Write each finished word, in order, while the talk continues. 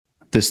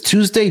This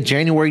Tuesday,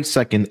 January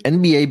 2nd,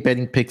 NBA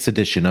Betting Picks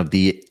edition of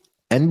the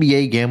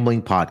NBA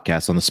Gambling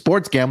Podcast on the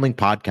Sports Gambling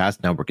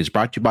Podcast Network is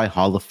brought to you by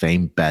Hall of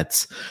Fame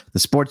Bets, the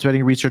sports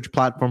betting research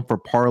platform for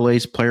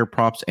parlays, player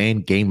props,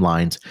 and game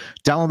lines.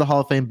 Download the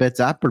Hall of Fame Bets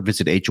app or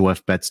visit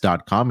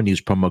hofbets.com and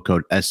use promo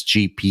code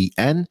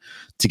SGPN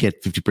to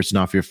get 50%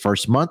 off your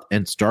first month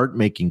and start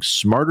making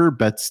smarter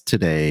bets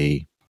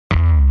today.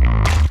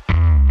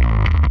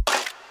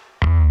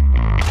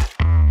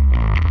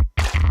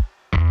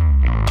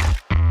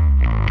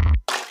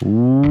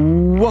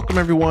 Welcome,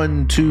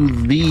 everyone, to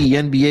the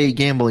NBA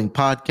Gambling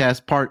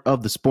Podcast, part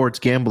of the Sports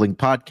Gambling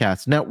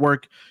Podcast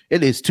Network.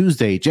 It is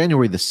Tuesday,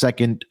 January the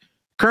 2nd,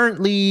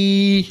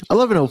 currently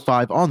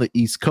 11:05 on the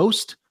East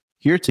Coast,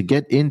 here to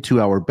get into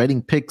our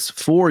betting picks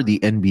for the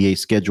NBA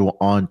schedule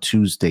on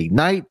Tuesday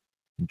night.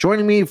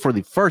 Joining me for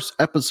the first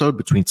episode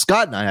between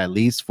Scott and I, at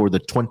least, for the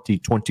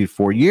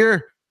 2024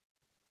 year,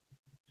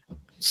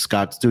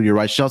 Scott Studio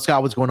Right.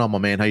 Scott, what's going on, my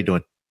man? How you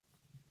doing?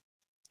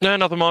 No,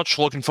 nothing much.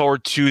 Looking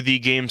forward to the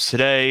games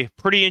today.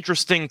 Pretty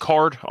interesting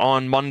card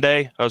on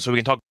Monday, so we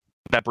can talk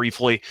about that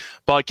briefly.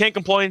 But can't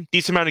complain.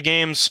 Decent amount of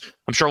games.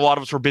 I'm sure a lot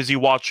of us were busy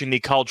watching the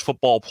college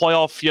football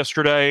playoff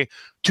yesterday.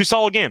 2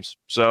 solid games,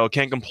 so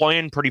can't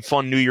complain. Pretty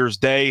fun New Year's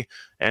Day,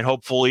 and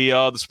hopefully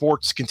the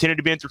sports continue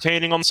to be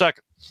entertaining on the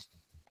second.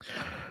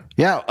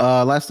 Yeah,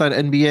 last night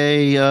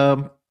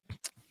NBA,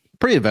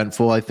 pretty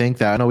eventful, I think.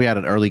 I know we had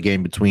an early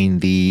game between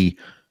the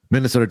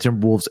Minnesota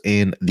Timberwolves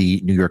and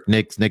the New York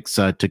Knicks. Knicks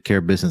took care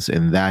of business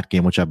in that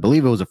game, which I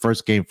believe it was the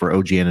first game for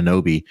OG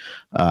Anunoby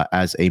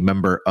as a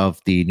member of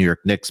the New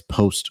York Knicks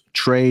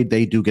post-trade.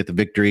 They do get the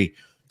victory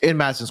in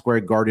Madison Square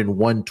Garden,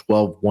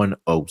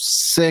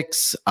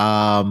 112-106.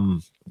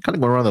 Kind of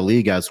going around the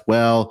league as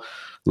well.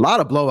 A lot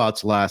of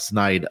blowouts last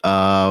night.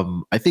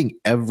 I think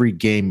every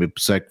game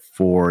except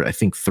for, I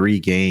think 3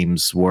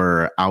 games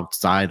were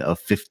outside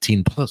of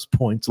 15-plus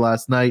points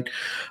last night.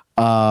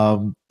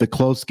 The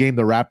close game,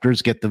 the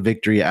Raptors get the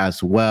victory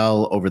as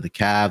well over the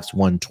Cavs,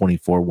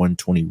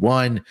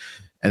 124-121.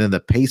 And then the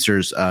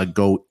Pacers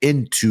go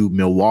into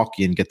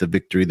Milwaukee and get the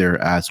victory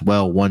there as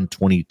well,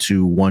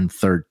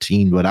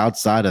 122-113. But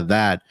outside of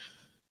that,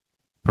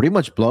 pretty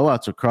much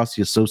blowouts across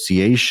the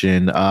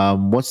association.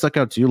 What stuck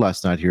out to you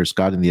last night here,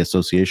 Scott, in the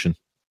association?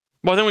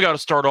 Well, I think we got to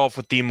start off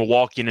with the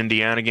Milwaukee and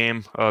Indiana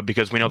game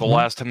because we know the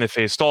last time they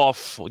faced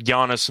off,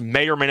 Giannis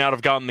may or may not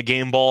have gotten the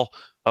game ball.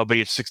 But he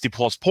had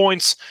 60-plus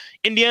points.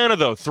 Indiana,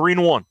 though,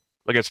 3-1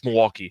 against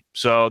Milwaukee.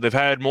 So they've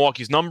had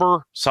Milwaukee's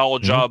number.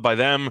 Solid job by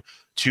them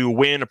to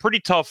win a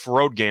pretty tough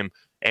road game.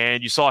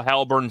 And you saw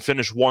Haliburton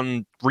finish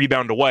 1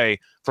 rebound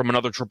away from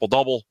another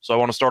triple-double. So I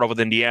want to start off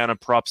with Indiana.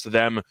 Props to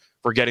them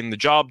for getting the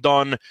job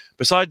done.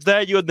 Besides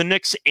that, you had the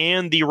Knicks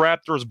and the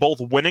Raptors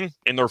both winning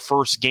in their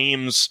first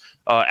games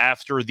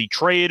after the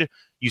trade.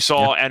 You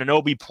saw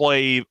Anunoby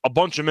play a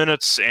bunch of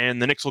minutes,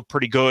 and the Knicks looked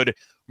pretty good.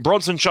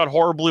 Brunson shot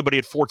horribly, but he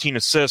had 14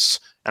 assists,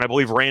 and I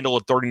believe Randall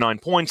had 39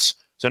 points.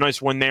 So a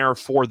nice win there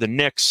for the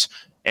Knicks.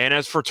 And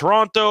as for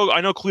Toronto, I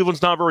know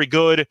Cleveland's not very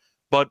good,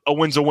 but a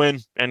win's a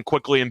win, and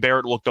Quickly and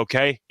Barrett looked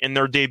okay in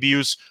their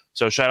debuts.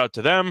 So shout out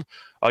to them.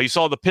 You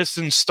saw the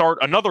Pistons start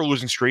another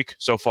losing streak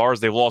so far as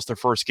they lost their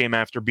first game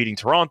after beating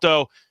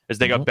Toronto, as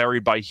they got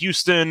buried by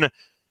Houston.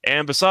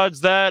 And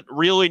besides that,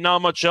 really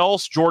not much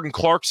else. Jordan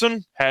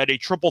Clarkson had a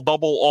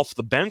triple-double off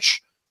the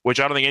bench, which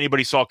I don't think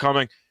anybody saw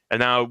coming.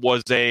 And that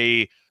was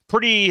a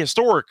pretty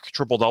historic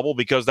triple-double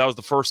because that was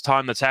the first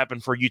time that's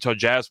happened for a Utah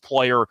Jazz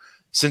player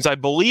since, I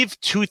believe,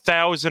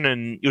 2000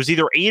 and it was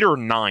either 8 or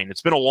 9.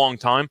 It's been a long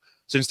time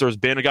since there's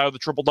been a guy with a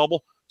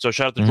triple-double. So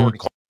shout out to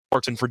Jordan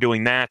Clarkson for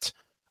doing that.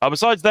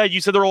 Besides that, you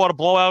said there were a lot of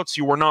blowouts.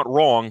 You were not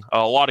wrong.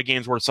 A lot of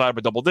games were decided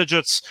by double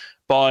digits.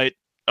 But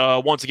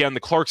once again, the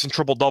Clarkson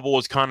triple-double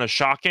was kind of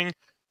shocking.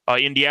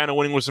 Indiana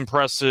winning was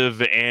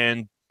impressive,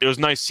 and it was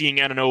nice seeing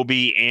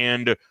Anunoby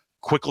and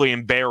Quickly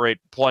and Barrett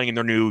playing in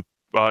their new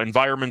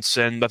environments,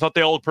 and I thought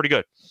they all looked pretty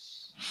good.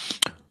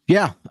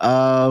 Yeah.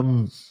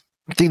 I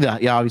think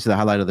that, obviously the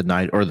highlight of the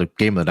night, or the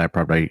game of the night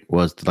probably,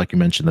 was, like you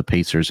mentioned, the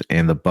Pacers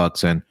and the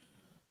Bucks. And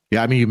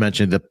yeah, I mean, you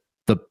mentioned the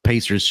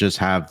Pacers just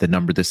have the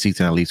number this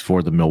season, at least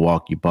for the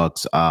Milwaukee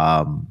Bucks.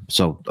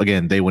 So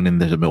again, they went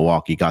into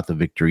Milwaukee, got the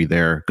victory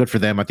there. Good for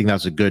them. I think that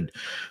was a good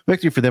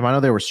victory for them. I know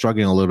they were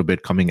struggling a little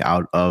bit coming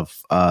out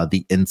of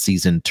the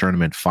in-season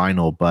tournament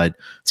final, but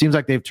it seems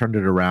like they've turned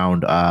it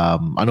around.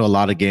 I know a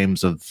lot of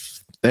games of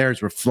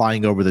theirs were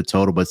flying over the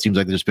total, but it seems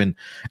like there's been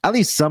at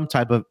least some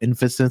type of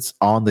emphasis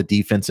on the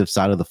defensive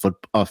side of the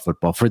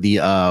football for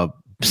the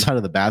side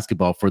of the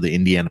basketball for the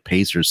Indiana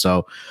Pacers.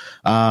 So,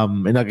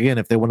 and again,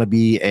 if they want to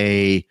be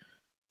a,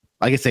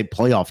 like I say,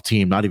 playoff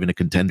team, not even a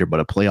contender, but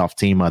a playoff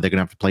team, they're going to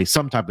have to play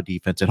some type of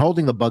defense. And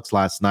holding the Bucks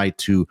last night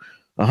to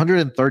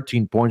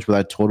 113 points, where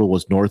that total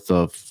was north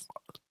of,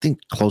 I think,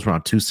 close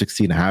around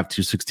 260 and a half,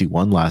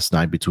 261 last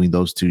night between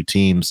those two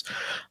teams.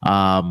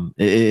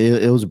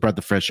 It was a breath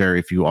of fresh air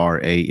if you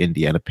are a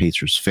Indiana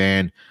Pacers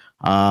fan.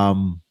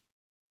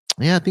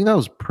 Yeah, I think that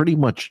was pretty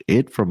much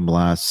it from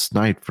last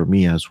night for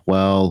me as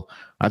well.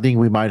 I think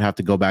we might have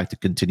to go back to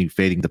continue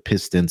fading the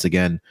Pistons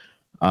again.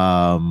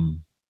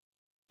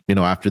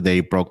 after they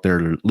broke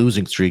their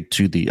losing streak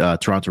to the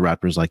Toronto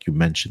Raptors, like you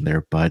mentioned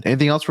there. But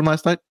anything else from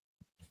last night?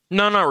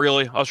 No, not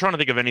really. I was trying to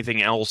think of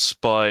anything else,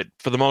 but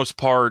for the most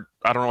part,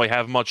 I don't really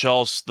have much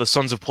else. The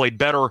Suns have played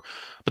better,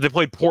 but they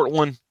played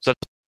Portland, so that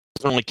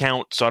doesn't really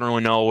count. So I don't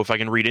really know if I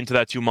can read into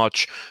that too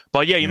much.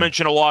 But yeah, you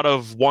mentioned a lot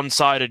of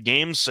one-sided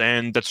games,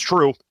 and that's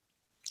true.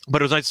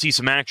 But it was nice to see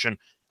some action,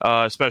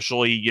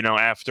 especially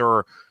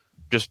after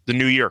just the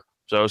new year.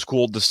 So it was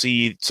cool to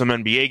see some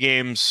NBA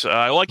games.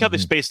 I like how they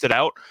spaced it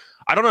out.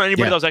 I don't know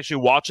anybody that was actually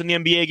watching the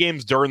NBA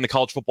games during the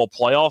college football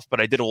playoff, but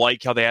I did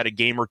like how they had a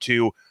game or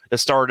two that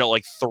started at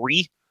like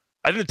 3.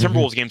 I think the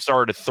Timberwolves game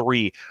started at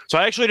 3. So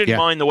I actually didn't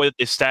mind the way that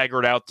they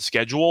staggered out the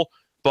schedule,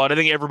 but I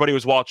think everybody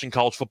was watching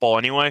college football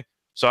anyway.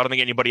 So I don't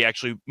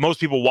think most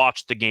people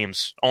watched the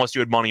games unless you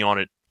had money on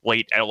it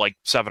late at like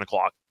 7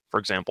 o'clock, for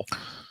example.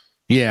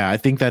 Yeah, I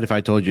think that if I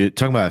told you,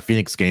 talking about a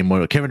Phoenix game,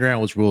 where Kevin Durant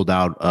was ruled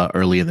out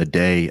early in the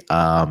day,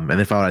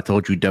 and if I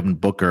told you Devin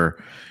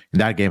Booker in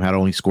that game had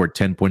only scored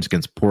 10 points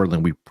against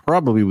Portland, we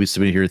probably would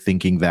sit here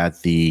thinking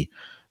that the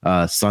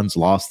Suns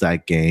lost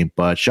that game.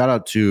 But shout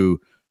out to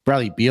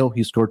Bradley Beal.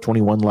 He scored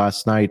 21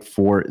 last night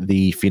for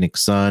the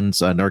Phoenix Suns.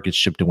 Nurkic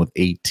chipped in with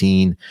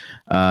 18.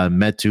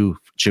 Metu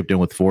chipped in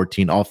with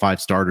 14. All 5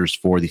 starters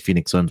for the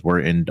Phoenix Suns were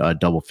in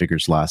double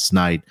figures last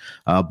night.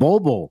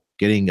 Bol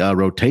getting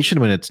rotation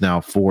minutes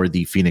now for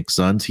the Phoenix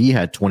Suns. He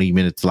had 20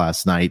 minutes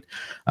last night,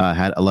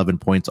 had 11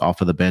 points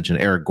off of the bench, and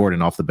Eric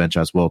Gordon off the bench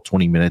as well,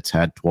 20 minutes,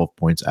 had 12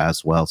 points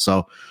as well.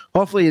 So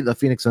hopefully the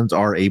Phoenix Suns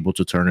are able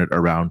to turn it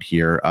around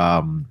here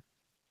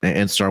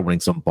and start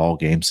winning some ball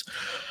games.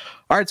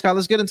 All right, Scott,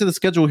 let's get into the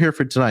schedule here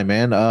for tonight,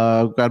 man.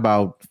 We've got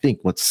about, I think,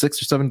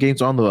 6 or 7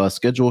 games on the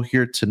schedule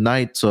here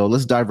tonight. So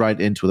let's dive right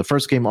into it. The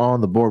first game on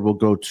the board will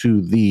go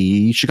to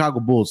the Chicago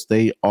Bulls.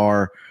 They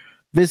are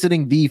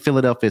visiting the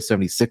Philadelphia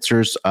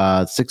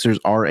 76ers. Sixers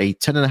are a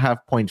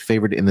 10.5-point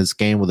favorite in this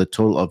game with a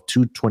total of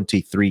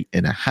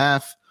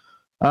 223.5.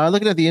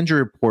 Looking at the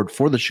injury report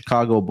for the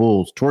Chicago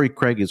Bulls, Torrey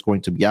Craig is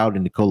going to be out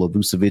and Nikola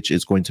Vucevic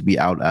is going to be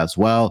out as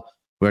well.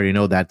 We already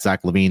know that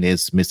Zach LaVine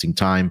is missing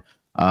time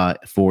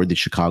for the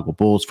Chicago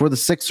Bulls. For the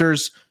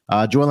Sixers,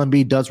 Joel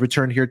Embiid does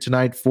return here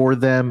tonight for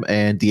them,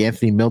 and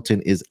DeAnthony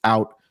Milton is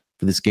out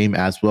for this game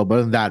as well. But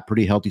other than that,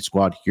 pretty healthy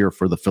squad here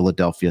for the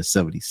Philadelphia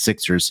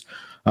 76ers.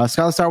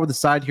 Scott, let's start with the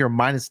side here,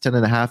 minus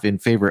 10.5 in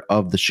favor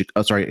of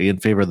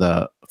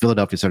the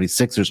Philadelphia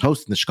 76ers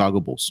hosting the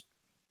Chicago Bulls.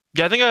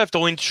 Yeah, I think I have to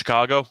lean to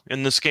Chicago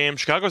in this game.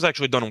 Chicago's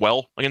actually done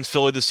well against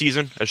Philly this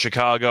season, as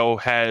Chicago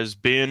has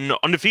been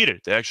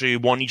undefeated. They actually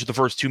won each of the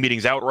first 2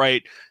 meetings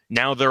outright.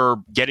 Now they're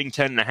getting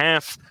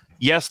 10.5.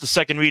 Yes, the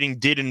second meeting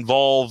did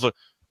involve,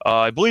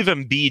 I believe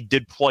Embiid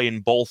did play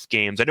in both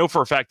games. I know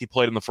for a fact he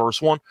played in the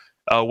first one,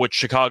 which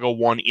Chicago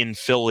won in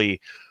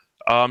Philly.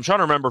 I'm trying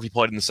to remember if he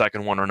played in the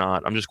second one or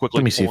not. I'm just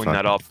quickly pulling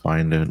that up.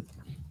 Find it.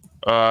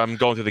 I'm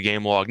going through the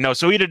game log. No,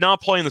 so he did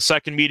not play in the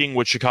second meeting,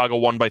 which Chicago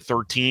won by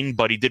 13,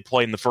 but he did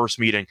play in the first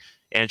meeting,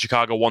 and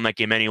Chicago won that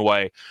game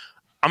anyway.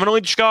 I'm going to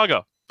lead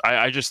Chicago.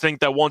 I just think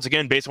that, once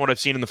again, based on what I've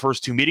seen in the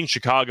first 2 meetings,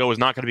 Chicago is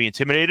not going to be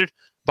intimidated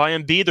by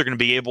Embiid. They're going to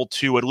be able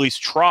to at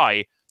least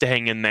try to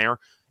hang in there.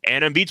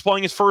 And Embiid's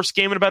playing his first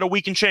game in about a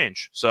week and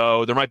change,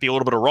 so there might be a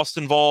little bit of rust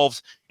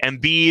involved.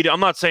 Embiid, I'm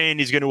not saying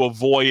he's going to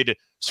avoid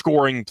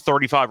scoring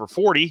 35 or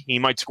 40. He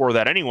might score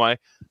that anyway.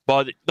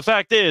 But the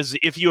fact is,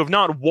 if you have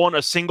not won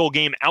a single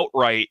game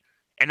outright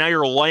and now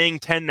you're laying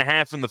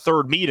 10.5 in the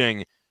third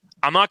meeting,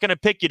 I'm not going to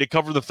pick you to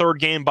cover the third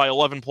game by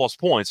 11 plus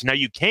points. Now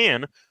you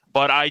can,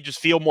 but I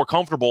just feel more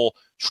comfortable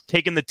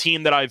taking the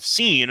team that I've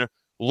seen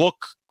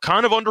look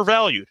kind of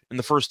undervalued in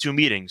the first 2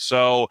 meetings.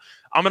 So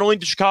I'm going to lean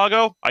to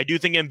Chicago. I do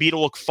think Embiid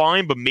will look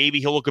fine, but maybe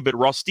he'll look a bit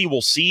rusty.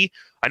 We'll see.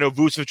 I know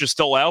Vucevic is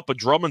still out, but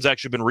Drummond's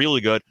actually been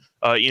really good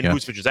in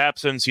Vucevic's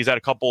absence. He's had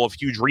a couple of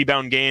huge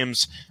rebound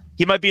games.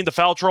 He might be into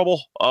foul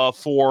trouble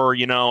for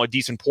a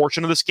decent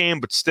portion of this game,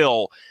 but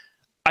still,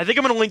 I think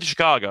I'm going to lean to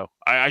Chicago.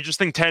 I just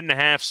think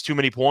 10.5 is too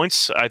many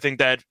points. I think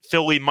that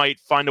Philly might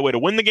find a way to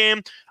win the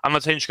game. I'm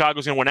not saying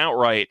Chicago's going to win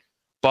outright,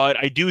 but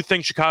I do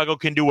think Chicago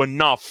can do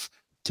enough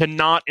to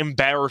not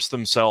embarrass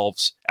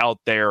themselves out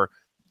there.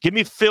 Give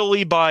me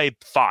Philly by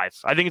 5.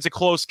 I think it's a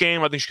close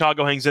game. I think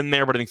Chicago hangs in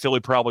there, but I think Philly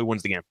probably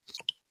wins the game.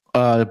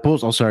 The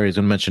Bulls, I was going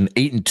to mention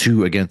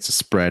 8-2 against the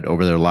spread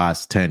over their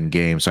last 10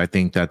 games. So I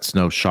think that's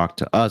no shock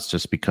to us,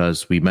 just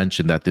because we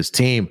mentioned that this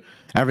team,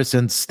 ever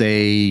since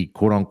they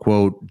quote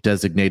unquote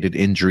designated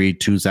injury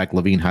to Zach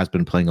LaVine, has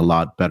been playing a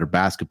lot better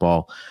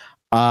basketball.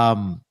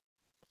 I'm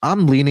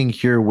leaning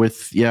here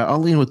I'll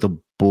lean with the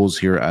Bulls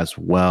here as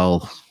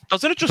well.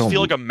 Doesn't it just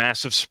feel like a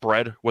massive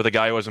spread with a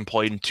guy who hasn't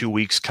played in 2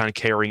 weeks kind of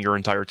carrying your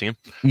entire team?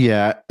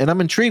 Yeah, and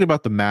I'm intrigued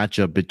about the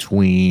matchup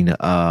between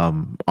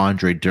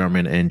Andre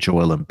Drummond and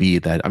Joel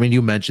Embiid.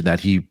 You mentioned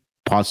that he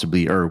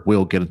possibly or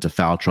will get into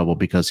foul trouble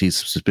because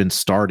he's been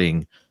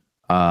starting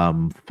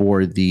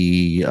for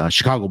the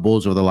Chicago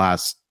Bulls over the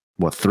last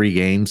 3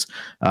 games.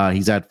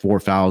 He's had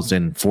 4 fouls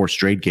in 4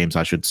 straight games,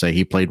 I should say.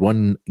 He played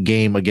 1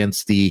 game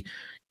against the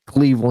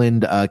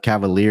Cleveland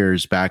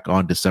Cavaliers back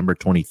on December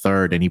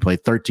 23rd, and he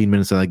played 13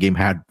 minutes in that game,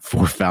 had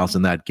 4 fouls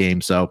in that game.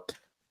 So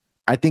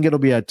I think it'll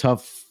be a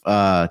tough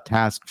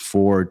task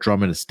for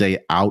Drummond to stay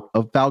out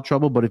of foul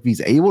trouble. But if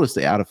he's able to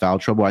stay out of foul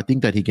trouble, I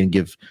think that he can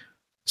give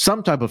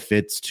some type of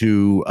fits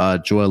to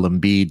Joel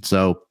Embiid.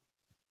 So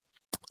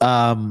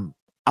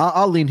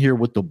I'll lean here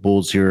with the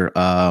Bulls here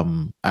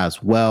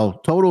as well.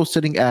 Total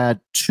sitting at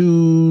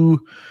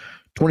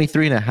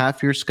 223.5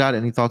 here. Scott,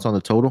 any thoughts on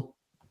the total?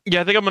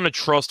 Yeah, I think I'm going to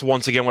trust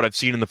once again what I've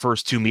seen in the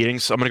first two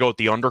meetings. I'm going to go with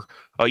the under.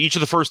 Each of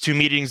the first two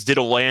meetings did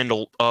a land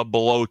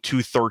below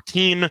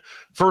 213.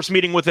 First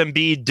meeting with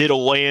Embiid did a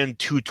land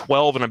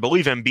 212, and I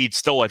believe Embiid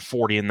still at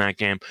 40 in that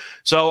game.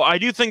 So I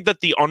do think that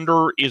the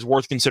under is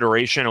worth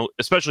consideration,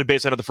 especially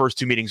based on how the first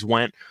two meetings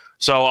went.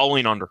 So I'll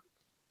lean under.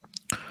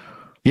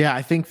 Yeah,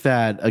 I think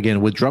that,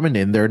 again, with Drummond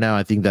in there now,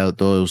 I think that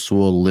those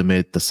will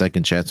limit the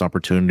second chance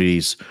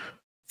opportunities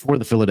for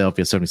the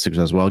Philadelphia 76ers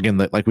as well. Again,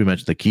 like we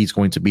mentioned, the key is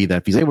going to be that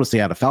if he's able to stay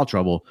out of foul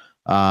trouble,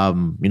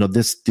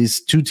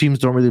 these two teams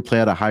don't really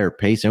play at a higher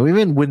pace. And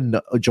even when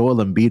Joel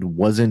Embiid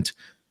wasn't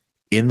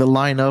in the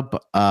lineup,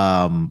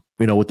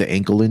 with the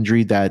ankle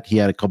injury that he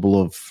had a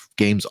couple of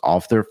games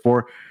off there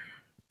for,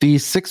 the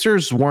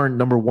Sixers weren't,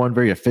 number one,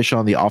 very efficient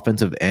on the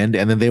offensive end,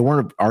 and then they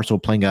weren't also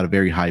playing at a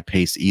very high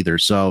pace either.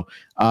 So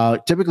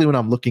typically when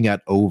I'm looking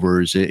at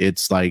overs,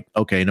 it's like,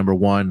 okay, number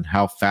one,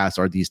 how fast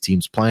are these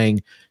teams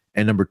playing?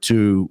 And number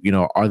two,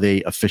 are they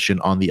efficient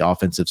on the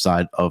offensive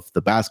side of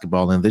the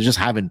basketball? And they just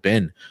haven't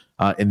been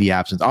in the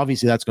absence.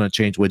 Obviously, that's going to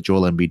change with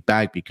Joel Embiid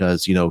back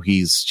because,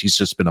 he's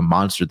just been a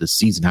monster this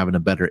season, having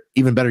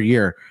even better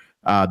year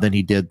than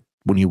he did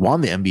when he won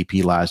the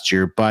MVP last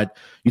year. But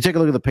you take a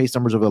look at the pace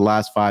numbers over the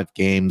last 5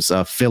 games.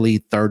 Philly,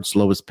 third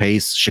slowest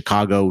pace.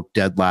 Chicago,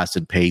 dead last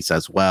in pace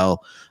as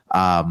well.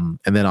 And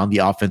then on the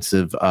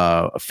offensive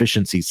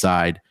efficiency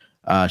side,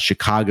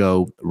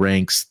 Chicago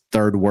ranks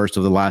third worst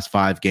of the last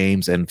 5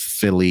 games, and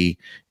Philly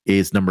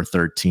is number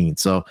 13.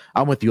 So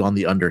I'm with you on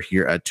the under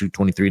here at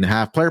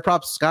 223.5. Player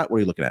props, Scott, what are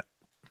you looking at?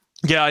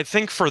 Yeah, I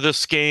think for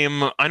this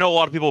game, I know a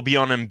lot of people will be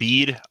on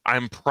Embiid.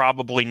 I'm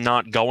probably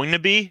not going to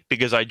be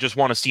because I just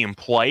want to see him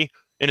play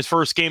in his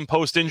first game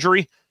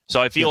post-injury.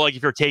 So I feel like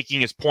if you're taking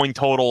his point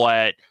total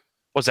at,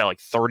 what's that, like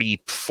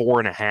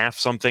 34.5,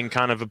 something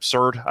kind of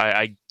absurd.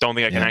 I don't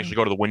think I can actually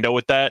go to the window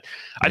with that.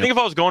 I think if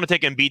I was going to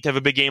take Embiid to have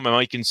a big game, I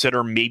might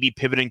consider maybe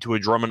pivoting to a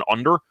Drummond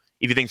under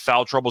if you think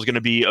foul trouble is going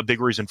to be a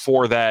big reason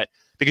for that.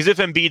 Because if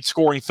Embiid's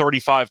scoring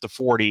 35 to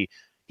 40,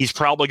 he's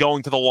probably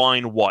going to the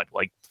line,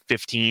 like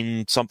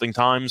 15 something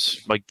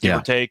times, like give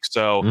or take.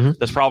 So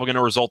that's probably going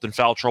to result in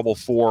foul trouble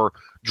for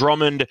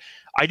Drummond.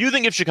 I do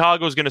think if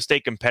Chicago is going to stay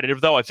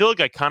competitive, though, I feel like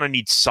I kind of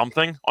need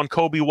something on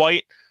Coby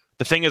White.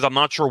 The thing is, I'm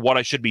not sure what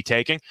I should be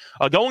taking.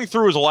 Going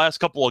through his last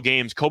couple of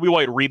games, Coby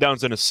White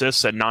rebounds and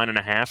assists at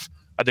 9.5.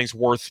 I think it's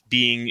worth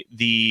being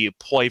the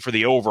play for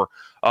the over.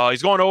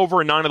 He's gone over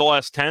in 9 of the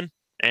last 10,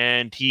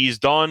 and he's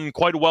done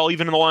quite well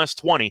even in the last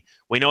 20.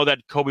 We know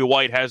that Coby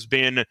White has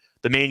been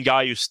the main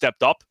guy who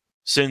stepped up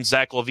since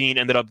Zach LaVine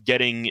ended up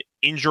getting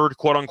injured,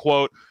 quote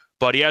unquote.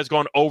 But he has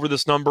gone over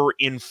this number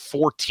in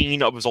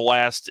 14 of his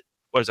last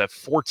 15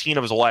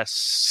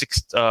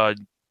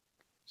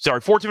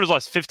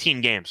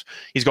 games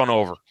he's gone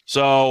over.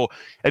 So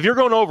if you're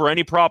going over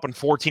any prop in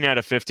 14 out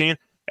of 15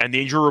 and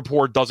the injury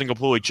report doesn't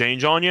completely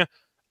change on you,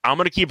 I'm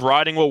going to keep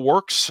riding what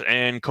works.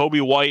 And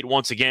Coby White,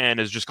 once again,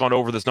 has just gone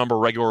over this number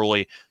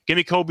regularly. Give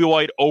me Coby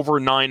White over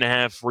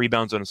 9.5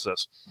 rebounds and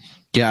assists.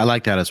 Yeah, I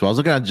like that as well. I was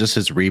looking at just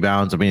his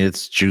rebounds. I mean,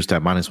 it's juiced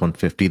at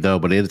 -150 though,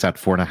 but it is at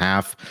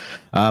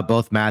 4.5.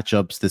 Both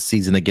matchups this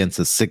season against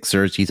the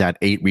Sixers, he's had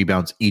 8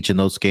 rebounds each in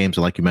those games.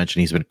 And like you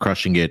mentioned, he's been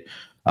crushing it,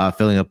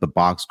 filling up the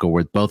box score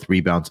with both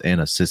rebounds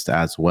and assists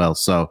as well.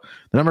 So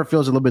the number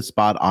feels a little bit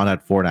spot on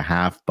at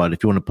 4.5. But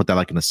if you want to put that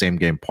like in the same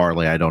game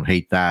parlay, I don't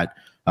hate that.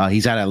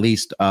 He's had at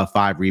least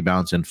 5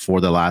 rebounds in 4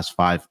 of the last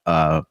 5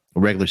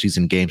 regular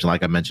season games. And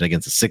like I mentioned,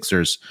 against the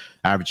Sixers,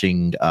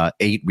 averaging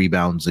 8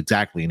 rebounds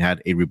exactly, and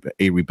had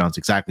 8 rebounds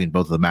exactly in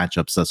both of the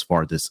matchups thus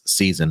far this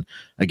season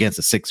against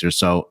the Sixers.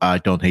 So I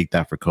don't hate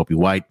that for Coby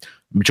White.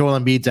 Joel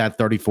Embiid's at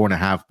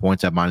 34.5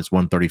 points at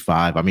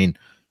 -135. I mean,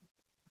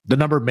 the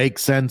number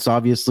makes sense,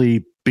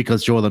 obviously,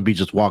 because Joel Embiid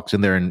just walks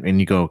in there and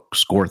you go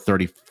score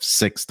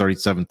 36,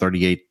 37,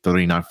 38,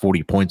 39,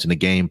 40 points in a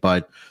game.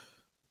 But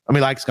I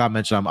mean, like Scott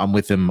mentioned, I'm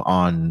with him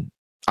on.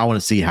 I want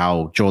to see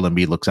how Joel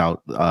Embiid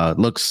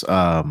looks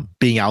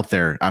being out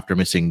there after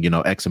missing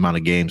X amount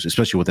of games,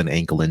 especially with an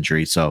ankle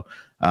injury. So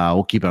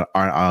we'll keep an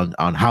eye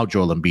on how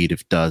Joel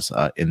Embiid does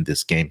in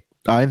this game.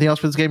 Anything else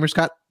for this game,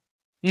 Scott?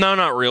 No,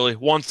 not really.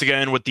 Once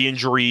again, with the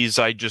injuries,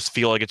 I just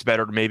feel like it's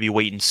better to maybe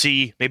wait and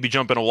see. Maybe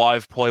jump in a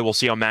live play. We'll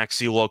see how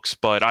Maxey looks.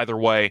 But either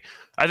way,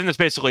 I think that's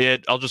basically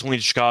it. I'll just lean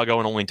to Chicago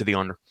and I'll lean to the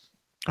under.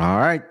 All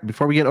right.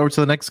 Before we get over to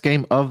the next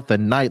game of the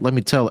night, let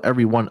me tell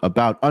everyone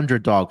about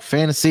Underdog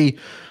Fantasy.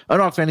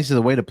 Underdog Fantasy is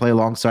a way to play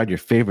alongside your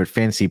favorite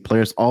fantasy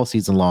players all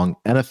season long.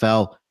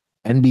 NFL,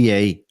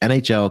 NBA,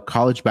 NHL,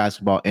 college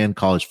basketball, and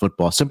college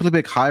football. Simply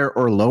pick higher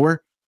or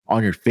lower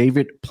on your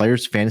favorite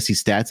players' fantasy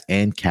stats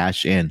and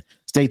cash in.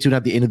 Stay tuned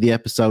at the end of the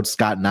episode.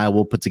 Scott and I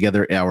will put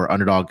together our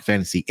Underdog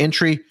Fantasy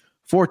entry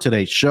for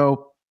today's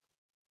show.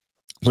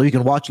 So you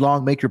can watch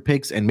along, make your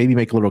picks, and maybe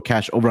make a little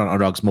cash over on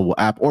Underdog's mobile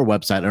app or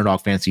website,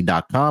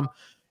 UnderdogFantasy.com.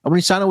 And when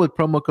you sign up with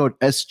promo code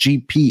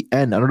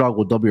SGPN, Underdog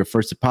will double your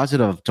first deposit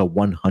of up to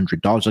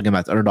 $100. Again,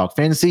 that's Underdog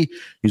Fantasy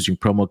using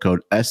promo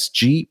code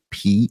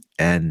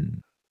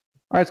SGPN.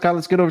 All right, Scott,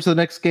 let's get over to the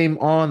next game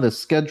on the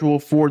schedule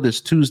for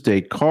this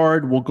Tuesday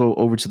card. We'll go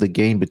over to the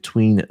game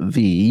between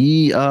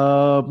maybe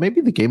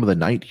the game of the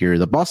night here.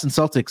 The Boston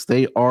Celtics,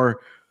 they are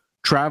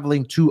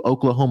traveling to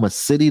Oklahoma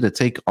City to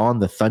take on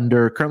the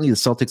Thunder. Currently, the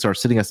Celtics are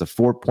sitting as a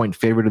 4-point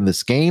favorite in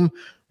this game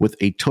with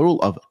a total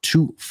of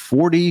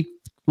 240.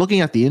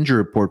 Looking at the injury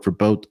report for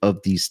both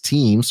of these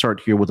teams,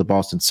 start here with the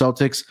Boston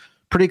Celtics.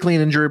 Pretty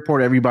clean injury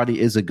report. Everybody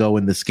is a go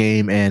in this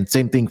game. And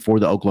same thing for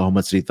the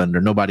Oklahoma City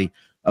Thunder. Nobody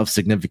of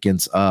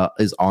significance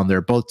is on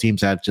there. Both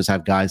teams have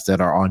guys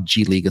that are on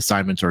G League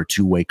assignments or a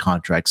two-way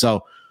contract.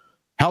 So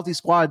healthy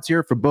squads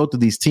here for both of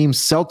these teams.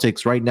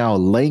 Celtics right now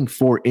laying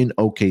 4 in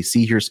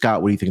OKC here.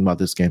 Scott, what do you think about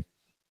this game?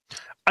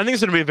 I think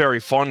it's going to be a very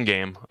fun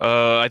game.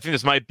 I think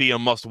this might be a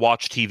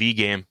must-watch TV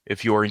game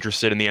if you are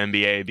interested in the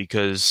NBA,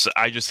 because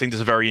I just think this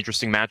is a very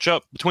interesting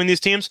matchup between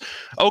these teams.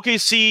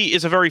 OKC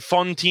is a very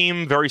fun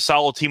team, very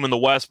solid team in the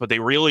West, but they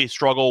really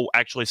struggle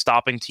actually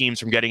stopping teams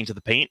from getting into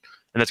the paint,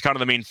 and that's kind of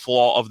the main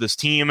flaw of this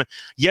team.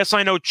 Yes,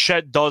 I know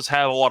Chet does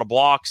have a lot of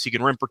blocks. He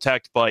can rim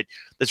protect, but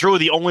that's really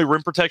the only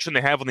rim protection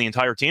they have on the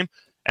entire team.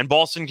 And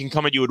Boston can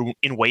come at you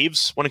in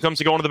waves when it comes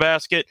to going to the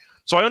basket.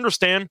 So I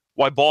understand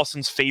why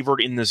Boston's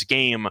favored in this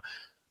game.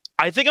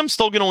 I think I'm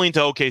still going to lean to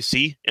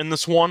OKC in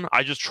this one.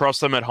 I just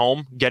trust them at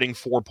home, getting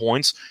 4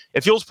 points.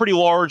 It feels pretty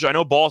large. I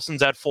know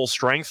Boston's at full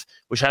strength,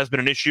 which has been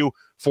an issue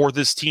for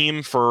this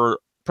team for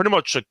pretty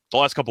much the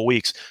last couple of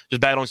weeks,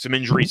 just battling some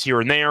injuries here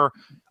and there.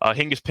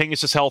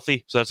 Hingis is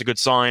healthy, so that's a good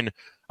sign.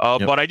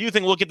 But I do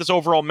think, look at this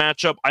overall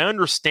matchup. I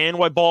understand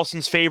why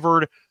Boston's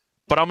favored,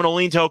 but I'm going to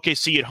lean to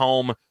OKC at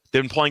home.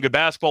 They've been playing good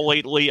basketball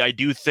lately. I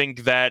do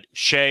think that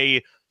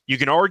Shea, you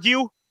can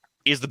argue,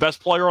 is the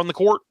best player on the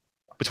court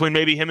between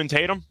maybe him and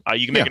Tatum.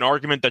 You can make an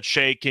argument that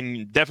Shea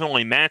can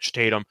definitely match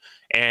Tatum,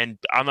 and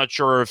I'm not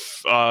sure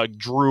if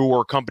Drew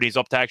or company's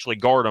up to actually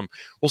guard him.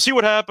 We'll see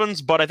what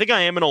happens, but I think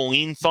I am going to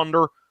lean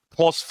Thunder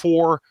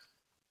 +4.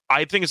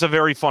 I think it's a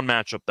very fun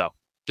matchup, though.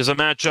 It's a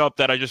matchup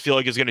that I just feel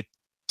like is going to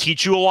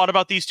teach you a lot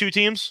about these two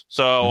teams,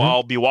 so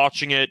I'll be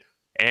watching it,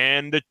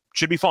 and it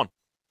should be fun.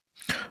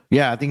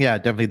 Yeah, I think,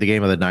 definitely the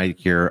game of the night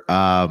here.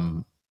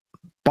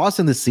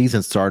 Boston this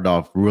season started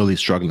off really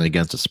struggling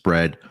against the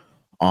spread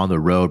on the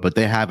road, but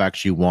they have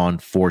actually won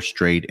 4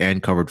 straight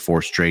and covered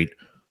 4 straight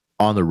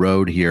on the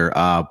road here.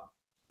 I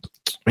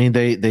mean,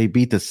 they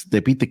beat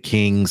the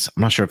Kings.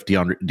 I'm not sure if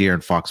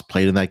De'Aaron Fox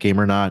played in that game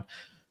or not.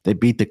 They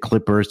beat the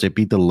Clippers, they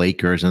beat the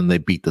Lakers, and they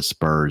beat the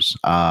Spurs.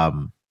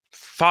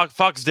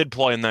 Fox did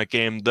play in that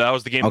game. That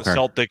was the game the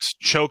Celtics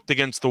choked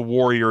against the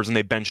Warriors, and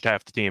they benched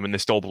half the team, and they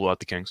still blew out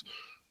the Kings.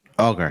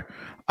 Okay.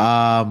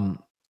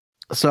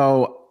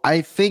 So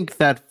I think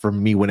that for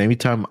me,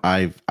 anytime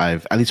I've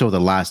at least over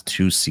the last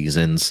 2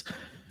 seasons,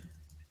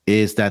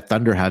 is that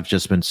Thunder have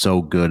just been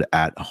so good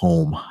at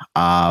home.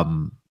 I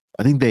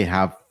think they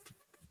have.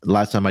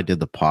 Last time I did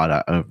the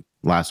pod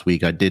last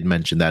week, I did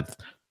mention that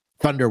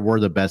Thunder were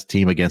the best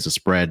team against the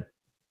spread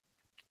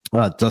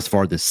thus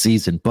far this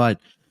season. But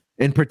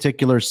in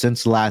particular,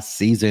 since last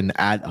season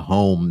at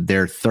home,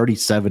 they're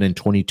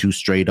 37-22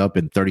 straight up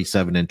and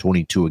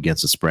 37-22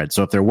 against the spread.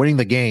 So if they're winning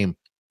the game,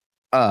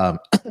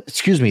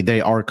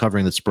 they are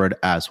covering the spread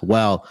as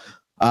well.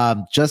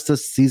 Just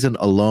this season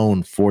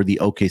alone for the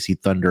OKC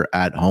Thunder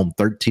at home,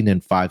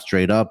 13-5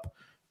 straight up,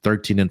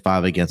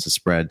 13-5 against the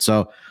spread.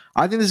 So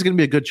I think this is going to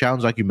be a good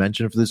challenge, like you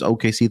mentioned, for this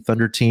OKC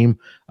Thunder team.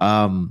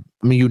 I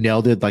mean, you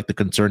nailed it. Like, the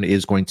concern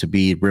is going to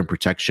be rim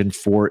protection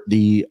for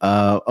the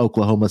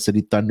Oklahoma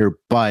City Thunder,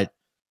 but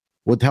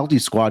with healthy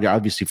squad,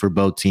 obviously for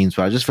both teams.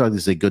 But I just feel like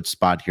this is a good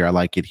spot here. I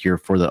like it here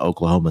for the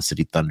Oklahoma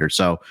City Thunder.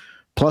 So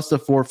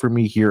 +4 for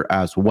me here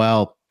as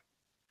well.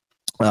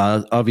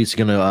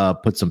 Obviously going to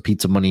put some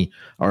pizza money,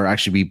 or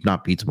actually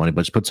not pizza money,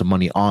 but just put some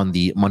money on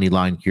the money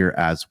line here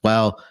as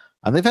well.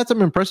 And they've had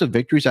some impressive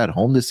victories at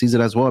home this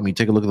season as well. I mean,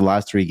 take a look at the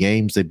last 3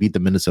 games. They beat the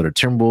Minnesota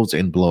Timberwolves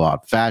in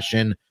blowout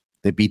fashion.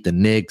 They beat the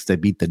Knicks. They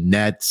beat the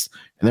Nets.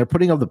 And they're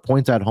putting up the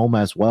points at home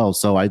as well.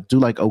 So I do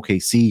like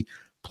OKC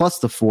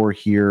 +4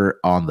 here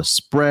on the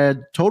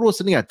spread. Total is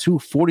sitting at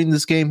 240 in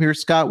this game here.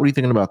 Scott, what are you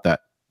thinking about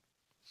that?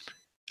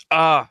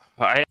 I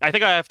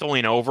think I have to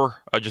lean over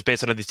just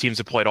based on how these teams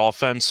have played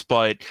offense.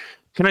 But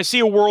can I see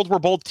a world where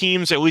both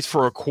teams, at least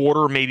for a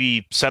quarter,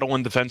 maybe settle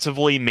in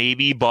defensively?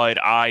 Maybe,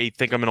 but I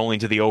think I'm going to lean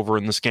to the over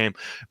in this game.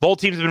 Both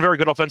teams have been very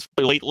good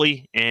offensively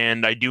lately,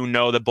 and I do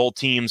know that both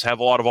teams have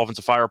a lot of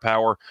offensive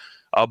firepower.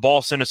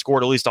 Boston has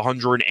scored at least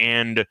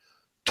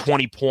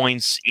 120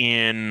 points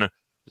in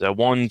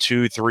 1,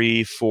 2,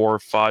 3, 4,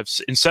 5,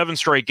 in 7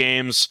 straight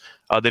games.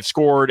 They've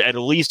scored at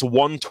least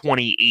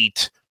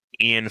 128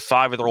 in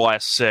 5 of their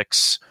last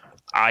 6.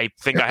 I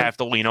think I have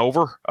to lean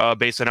over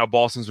based on how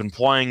Boston's been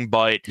playing,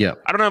 but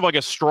I don't have like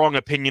a strong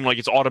opinion like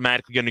it's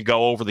automatically going to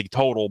go over the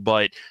total,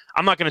 but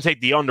I'm not going to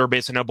take the under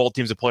based on how both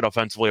teams have played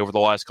offensively over the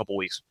last couple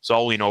weeks. So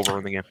I'll lean over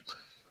in the game.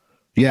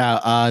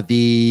 Yeah,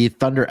 the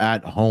Thunder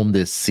at home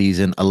this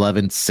season,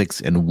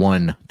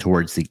 11-6-1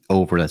 towards the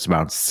over. That's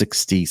about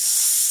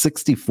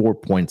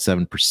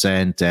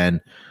 64.7%. And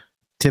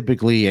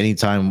typically,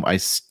 anytime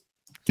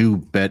do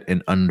bet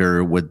an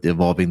under with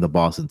involving the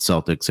Boston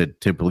Celtics, it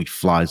typically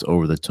flies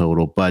over the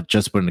total. But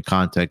just put into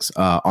context,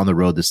 on the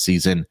road this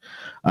season,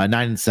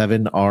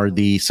 9-7 are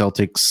the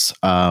Celtics,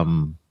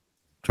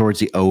 towards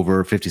the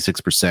over,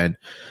 56%.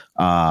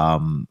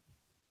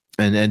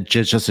 And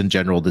just in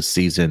general this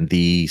season,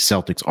 the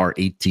Celtics are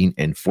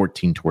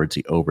 18-14 towards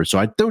the over. So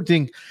I do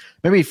think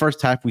maybe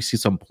first half we see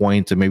some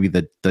points and maybe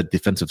the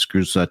defensive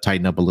screws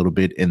tighten up a little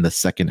bit in the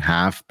second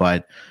half.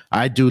 But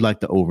I do like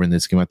the over in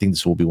this game. I think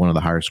this will be one of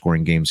the higher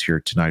scoring games here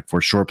tonight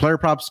for sure. Player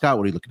prop, Scott,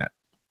 what are you looking at?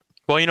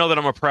 Well, you know that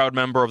I'm a proud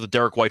member of the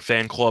Derek White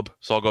fan club,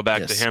 so I'll go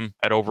back to him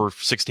at over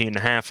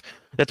 16.5.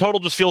 The total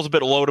just feels a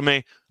bit low to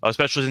me,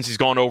 especially since he's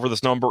gone over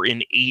this number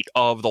in 8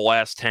 of the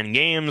last 10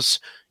 games.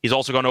 He's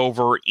also gone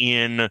over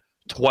in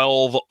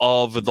 12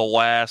 of the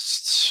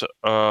last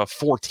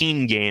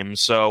 14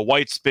 games. So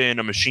White's been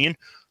a machine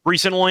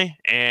recently,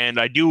 and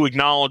I do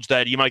acknowledge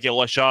that he might get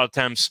less shot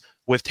attempts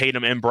with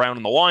Tatum and Brown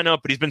in the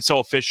lineup, but he's been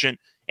so efficient,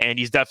 and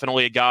he's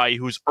definitely a guy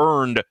who's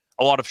earned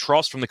a lot of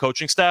trust from the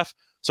coaching staff.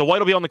 So White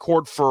will be on the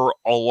court for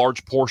a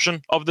large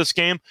portion of this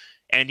game,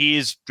 and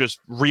he's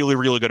just really,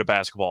 really good at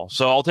basketball.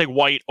 So I'll take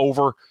White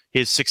over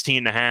his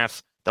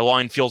 16.5. The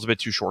line feels a bit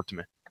too short to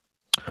me.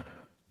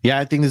 Yeah,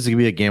 I think this is going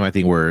to be a game, I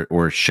think,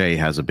 where Shea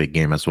has a big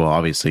game as well.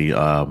 Obviously,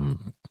 the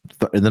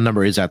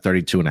number is at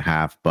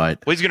 32.5,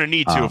 but he's going to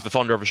need to if the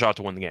Thunder have a shot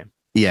to win the game.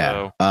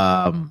 Yeah.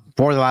 So.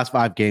 For the last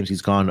 5 games,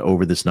 he's gone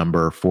over this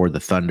number for the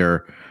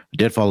Thunder.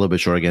 Did fall a little bit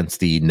short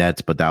against the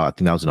Nets, but I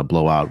think that was in a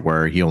blowout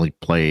where he only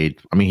played.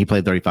 I mean, he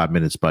played 35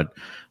 minutes, but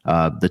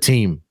the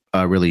team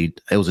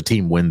it was a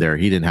team win there.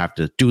 He didn't have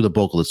to do the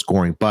bulk of the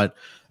scoring. But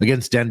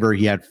against Denver,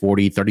 he had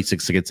 40,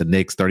 36 against the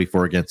Knicks,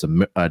 34 against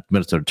the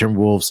Minnesota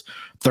Timberwolves,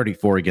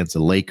 34 against the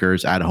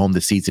Lakers. At home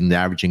this season,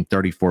 averaging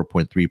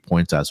 34.3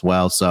 points as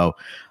well. So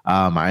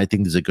I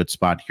think there's a good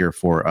spot here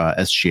for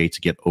SGA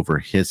to get over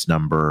his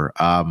number.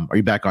 Are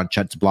you back on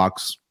Chet's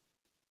blocks?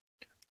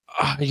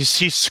 He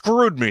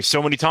screwed me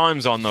so many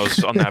times on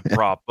that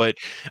prop, but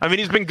I mean,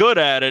 he's been good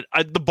at it.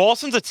 The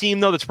Boston's a team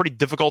though that's pretty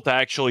difficult to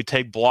actually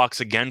take blocks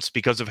against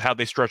because of how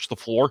they stretch the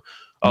floor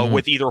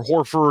with either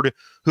Horford,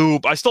 who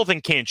I still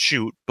think can't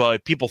shoot,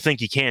 but people think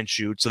he can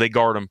shoot, so they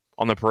guard him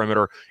on the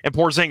perimeter, and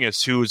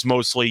Porzingis, who's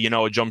mostly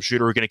a jump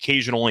shooter who can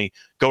occasionally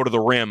go to the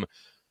rim.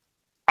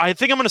 I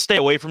think I'm going to stay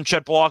away from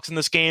Chet blocks in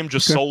this game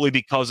just solely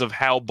because of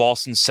how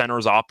Boston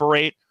centers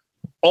operate.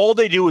 All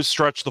they do is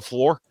stretch the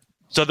floor.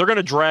 So they're going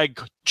to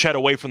drag Chet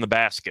away from the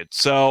basket.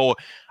 So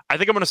I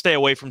think I'm going to stay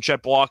away from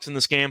Chet blocks in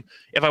this game.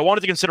 If I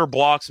wanted to consider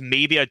blocks,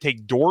 maybe I'd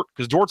take Dort,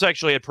 because Dort's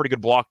actually had pretty good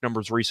block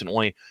numbers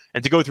recently.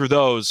 And to go through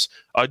those,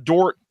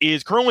 Dort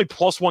is currently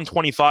plus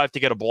 125 to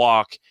get a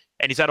block,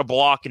 and he's had a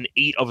block in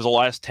 8 of the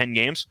last 10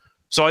 games.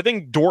 So I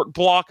think Dort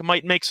block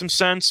might make some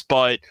sense,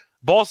 but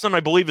Boston, I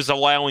believe, is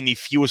allowing the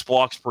fewest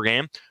blocks per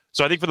game.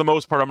 So I think for the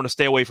most part, I'm going to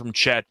stay away from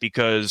Chet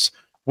because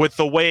with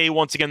the way,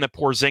 once again, that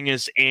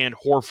Porzingis and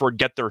Horford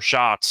get their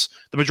shots,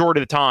 the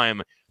majority of the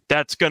time,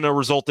 that's going to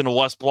result in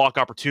less block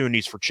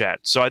opportunities for Chet.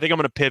 So I think I'm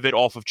going to pivot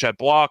off of Chet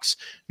blocks,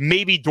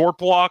 maybe Dort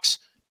blocks,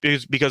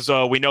 because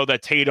we know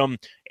that Tatum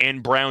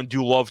and Brown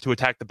do love to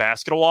attack the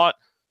basket a lot.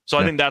 So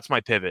I think that's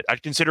my pivot.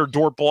 I'd consider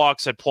Dort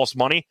blocks at plus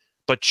money,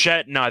 but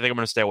Chet, no, I think I'm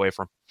going to stay away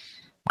from.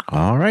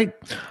 All right.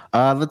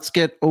 Let's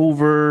get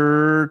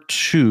over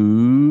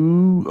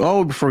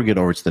to... before we get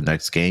over to the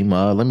next game,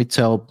 let me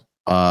tell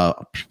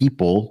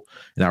people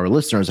and our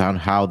listeners on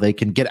how they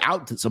can get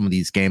out to some of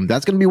these games.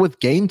 That's going to be with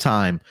Game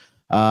Time.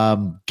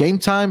 Game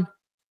Time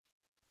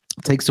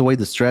takes away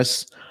the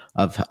stress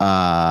of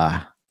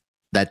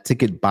that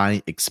ticket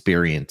buying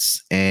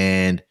experience,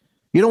 and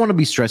you don't want to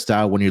be stressed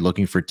out when you're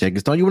looking for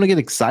tickets. Don't you want to get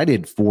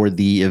excited for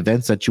the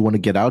events that you want to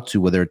get out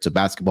to, whether it's a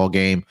basketball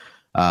game,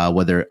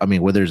 whether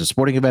it's a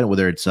sporting event,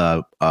 whether it's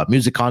a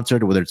music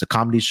concert, or whether it's a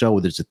comedy show,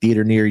 whether it's a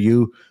theater near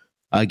you.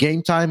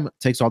 Game Time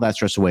takes all that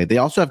stress away. They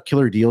also have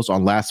killer deals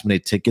on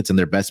last-minute tickets and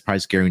their best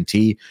price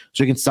guarantee,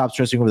 so you can stop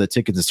stressing over the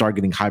tickets and start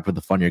getting hyped for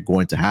the fun you're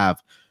going to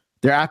have.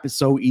 Their app is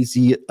so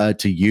easy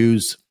to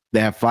use. They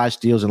have flash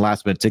deals and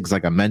last-minute tickets,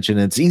 like I mentioned,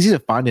 and it's easy to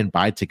find and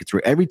buy tickets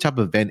for every type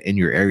of event in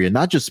your area,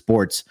 not just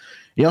sports.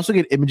 You also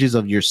get images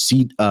of your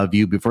seat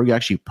view before you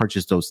actually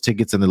purchase those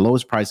tickets, and the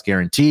lowest price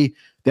guarantee.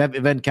 They have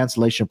event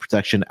cancellation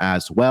protection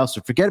as well.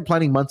 So forget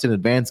planning months in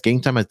advance. Game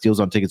Time has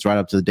deals on tickets right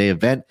up to the day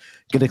event.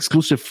 Get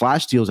exclusive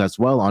flash deals as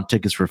well on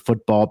tickets for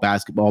football,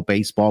 basketball,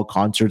 baseball,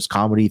 concerts,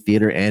 comedy,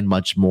 theater, and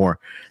much more.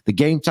 The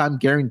Game Time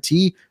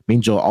guarantee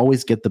means you'll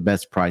always get the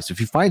best price. If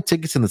you find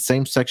tickets in the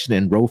same section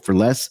and row for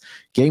less,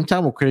 Game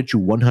Time will credit you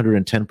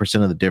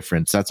 110% of the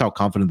difference. That's how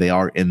confident they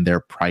are in their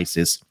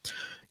prices.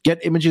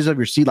 Get images of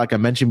your seat, like I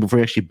mentioned, before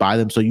you actually buy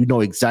them, so you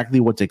know exactly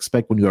what to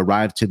expect when you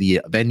arrive to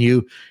the venue.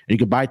 And you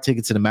can buy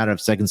tickets in a matter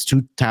of seconds,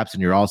 2 taps,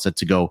 and you're all set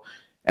to go.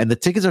 And the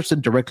tickets are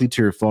sent directly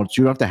to your phone, so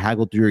you don't have to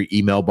haggle through your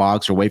email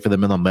box or wait for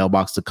them in the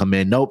mailbox to come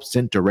in. Nope,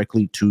 sent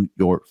directly to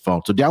your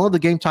phone. So download the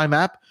Game Time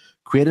app,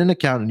 Create an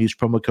account and use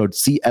promo code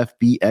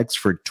CFBX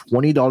for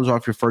 $20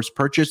 off your first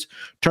purchase.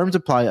 Terms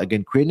apply.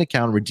 Again, create an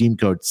account, redeem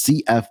code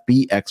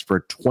CFBX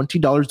for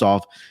 $20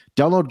 off.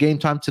 Download Game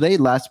Time today.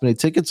 Last minute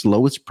tickets,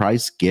 lowest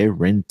price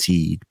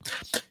guaranteed.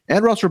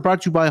 And we're also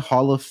brought to you by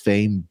Hall of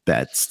Fame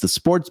Bets, the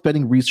sports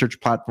betting research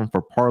platform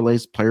for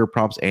parlays, player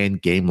props,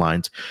 and game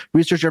lines.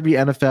 Research every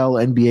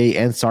NFL, NBA,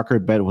 and soccer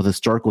bet with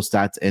historical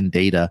stats and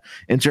data.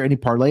 Enter any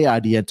parlay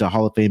idea into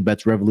Hall of Fame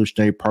Bets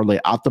revolutionary parlay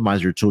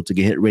optimizer tool to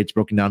get hit rates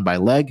broken down by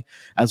leg,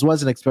 as well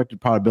as an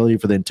expected probability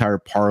for the entire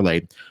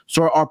parlay.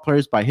 Sort our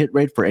players by hit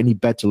rate for any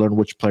bet to learn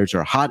which players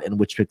are hot and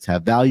which picks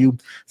have value.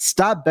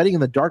 Stop betting in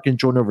the dark and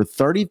join over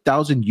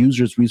 30,000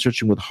 users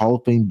researching with Hall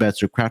of Fame Bets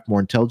to craft more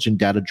intelligent,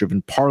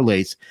 data-driven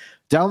parlays.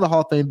 Download the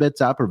Hall of Fame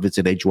Bets app or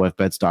visit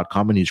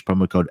HOFBets.com and use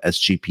promo code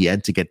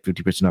SGPN to get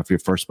 50% off your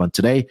first month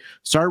today.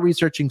 Start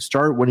researching,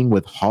 start winning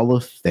with Hall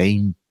of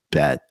Fame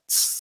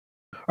Bets.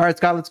 All right,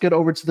 Scott, let's get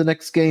over to the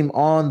next game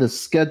on the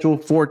schedule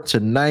for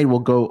tonight. We'll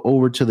go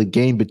over to the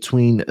game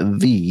between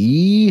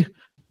the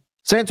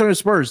San Antonio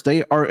Spurs.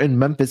 They are in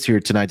Memphis here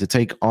tonight to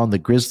take on the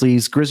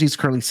Grizzlies. Grizzlies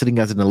currently sitting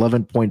as an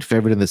 11-point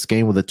favorite in this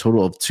game with a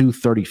total of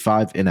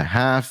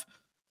 235.5.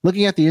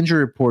 Looking at the injury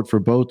report for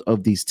both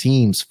of these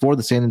teams, for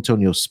the San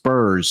Antonio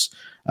Spurs,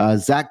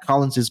 Zach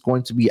Collins is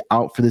going to be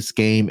out for this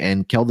game,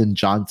 and Keldon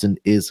Johnson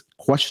is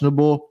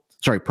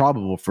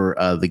probable for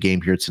the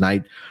game here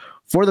tonight.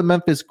 For the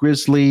Memphis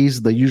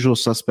Grizzlies, the usual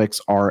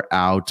suspects are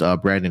out.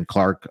 Brandon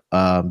Clark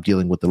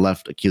dealing with the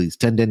left Achilles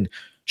tendon.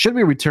 Should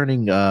be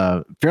returning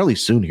fairly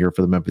soon here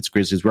for the Memphis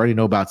Grizzlies. We already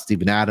know about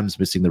Steven Adams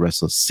missing the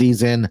rest of the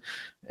season,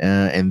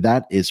 and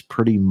that is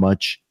pretty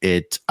much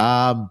it.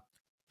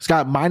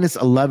 Scott, minus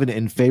 11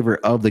 in favor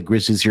of the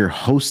Grizzlies here,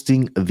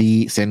 hosting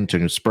the San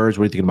Antonio Spurs.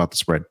 What are you thinking about the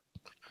spread?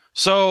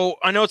 So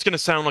I know it's going to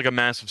sound like a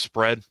massive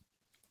spread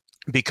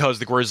because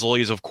the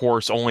Grizzlies, of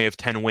course, only have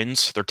 10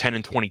 wins. They're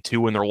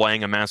 10-22, and they're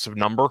laying a massive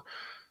number.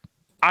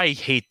 I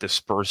hate the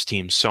Spurs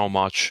team so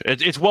much.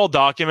 It's well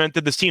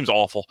documented. This team's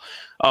awful.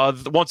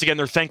 Once again,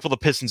 they're thankful the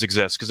Pistons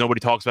exist because nobody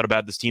talks about how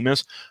bad this team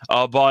is.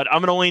 But I'm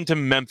going to lean to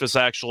Memphis,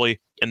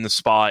 actually, in the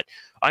spot.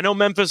 I know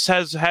Memphis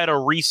has had a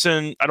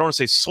recent, I don't want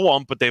to say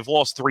slump, but they've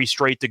lost 3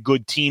 straight to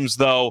good teams,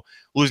 though,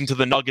 losing to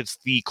the Nuggets,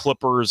 the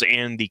Clippers,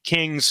 and the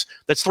Kings.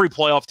 That's 3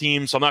 playoff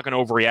teams, so I'm not going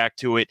to overreact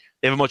to it.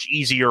 They have a much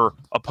easier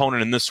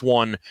opponent in this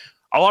one.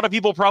 A lot of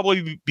people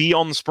probably be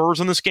on the Spurs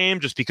in this game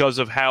just because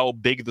of how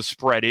big the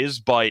spread is,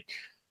 but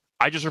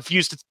I just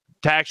refuse to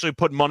actually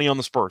put money on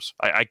the Spurs.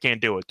 I can't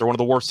do it. They're one of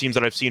the worst teams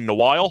that I've seen in a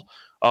while.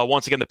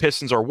 Once again, the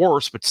Pistons are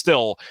worse, but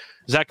still,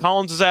 Zach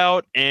Collins is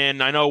out,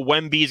 and I know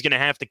Wemby is going to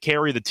have to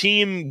carry the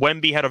team.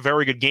 Wemby had a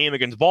very good game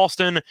against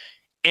Boston,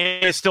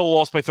 and they still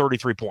lost by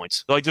 33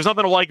 points. Like, there's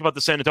nothing to like about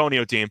the San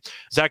Antonio team.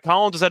 Zach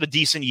Collins has had a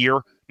decent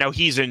year. Now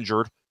he's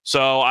injured,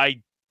 so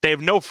they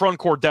have no front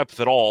court depth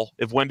at all.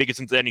 If Wemby gets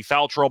into any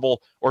foul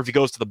trouble or if he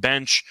goes to the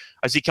bench,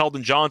 I see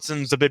Keldon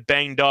Johnson's a bit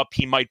banged up.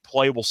 He might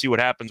play. We'll see what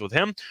happens with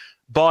him.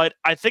 But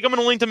I think I'm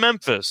going to lean to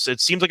Memphis.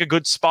 It seems like a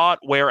good spot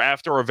where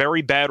after a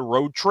very bad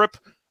road trip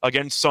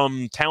against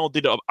some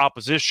talented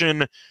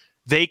opposition,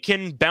 they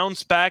can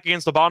bounce back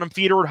against the bottom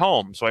feeder at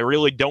home. So I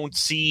really don't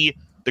see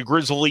the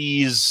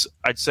Grizzlies,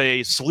 I'd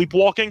say,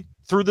 sleepwalking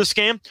through this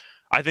game.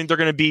 I think they're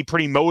going to be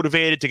pretty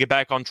motivated to get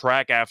back on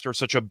track after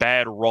such a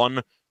bad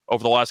run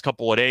over the last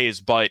couple of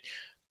days. But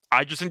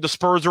I just think the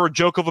Spurs are a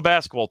joke of a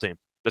basketball team.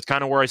 That's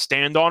kind of where I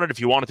stand on it.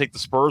 If you want to take the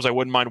Spurs, I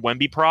wouldn't mind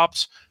Wemby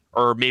props,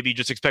 or maybe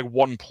just expect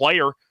one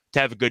player to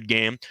have a good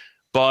game.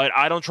 But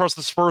I don't trust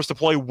the Spurs to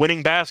play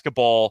winning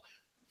basketball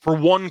for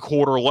 1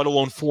 quarter, let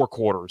alone 4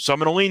 quarters. So I'm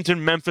going to lean to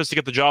Memphis to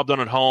get the job done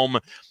at home.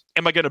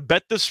 Am I going to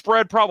bet this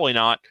spread? Probably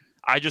not.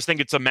 I just think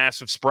it's a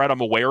massive spread.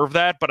 I'm aware of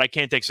that, but I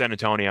can't take San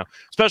Antonio,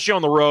 especially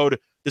on the road.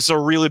 This is a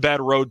really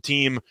bad road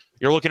team.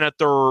 You're looking at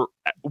their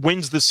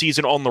wins this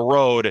season on the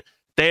road.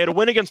 They had a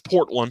win against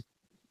Portland,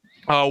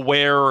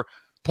 where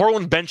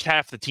Portland benched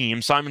half the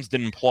team. Simons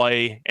didn't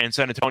play, and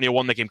San Antonio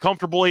won the game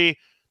comfortably.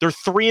 They're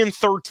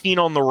 3-13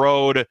 on the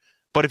road.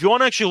 But if you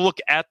want to actually look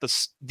at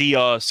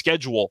the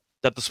schedule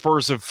that the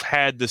Spurs have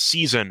had this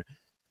season,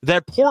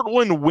 that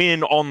Portland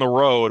win on the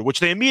road,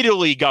 which they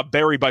immediately got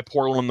buried by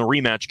Portland in the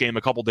rematch game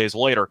a couple days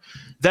later,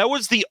 that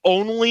was the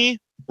only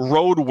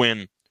road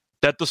win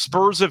that the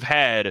Spurs have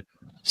had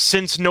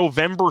since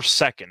November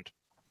 2nd.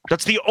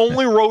 That's the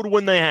only road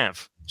win they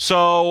have.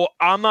 So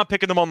I'm not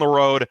picking them on the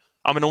road.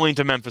 I'm going to lean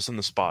to Memphis in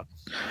the spot.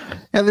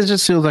 Yeah, this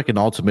just feels like an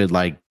ultimate,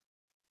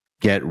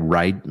 get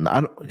right.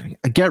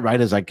 Get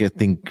right is, I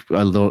think,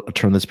 a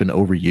term that's been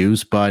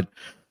overused, but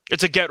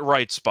it's a get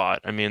right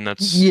spot. I mean,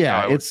 that's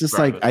it's just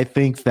like I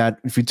think that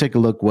if you take a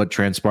look what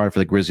transpired for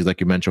the Grizzlies,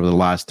 like you mentioned, over the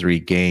last 3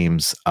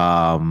 games,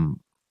 on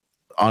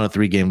a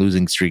 3-game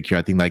losing streak here,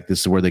 I think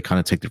this is where they kind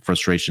of take the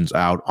frustrations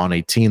out on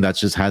a team that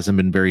just hasn't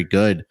been very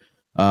good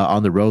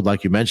on the road,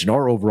 like you mentioned,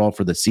 or overall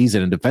for the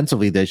season. And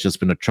defensively, they've just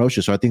been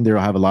atrocious. So I think they'll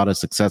have a lot of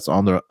success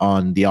on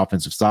the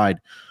offensive side.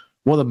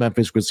 Well, the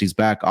Memphis Grizzlies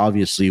back,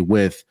 obviously,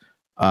 with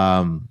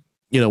Ja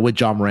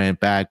Morant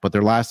back, but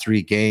their last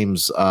 3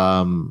 games,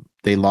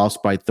 They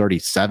lost by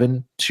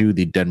 37 to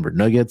the Denver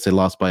Nuggets. They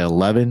lost by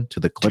 11 to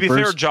the Clippers. To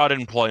be fair, Ja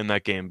didn't play in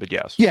that game, but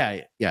yes.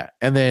 Yeah.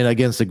 And then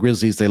against the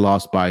Grizzlies, they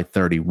lost by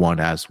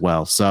 31 as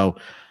well. So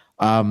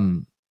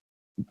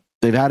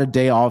they've had a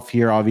day off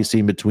here, obviously,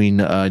 in between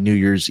New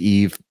Year's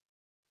Day,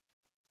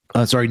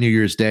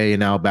 and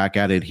now back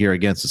at it here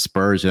against the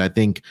Spurs. And I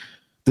think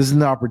this is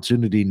an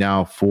opportunity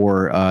now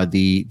for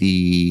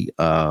the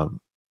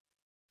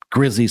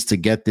Grizzlies to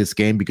get this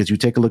game, because you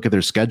take a look at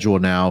their schedule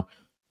now.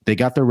 They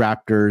got the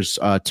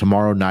Raptors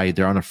tomorrow night.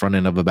 They're on the front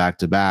end of a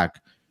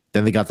back-to-back.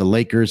 Then they got the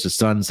Lakers, the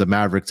Suns, the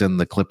Mavericks, and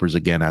the Clippers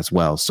again as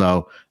well.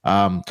 So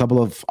a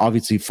couple of,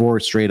 obviously, 4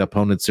 straight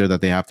opponents there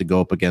that they have to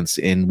go up against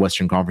in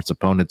Western Conference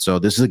opponents. So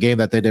this is a game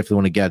that they definitely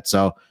want to get.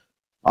 So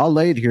I'll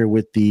lay it here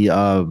with the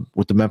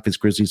Memphis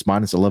Grizzlies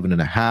minus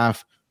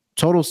 11.5.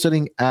 Total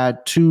sitting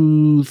at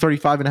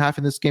 235.5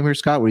 in this game here,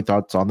 Scott. What are your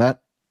thoughts on that?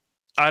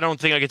 I don't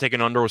think I could take an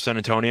under with San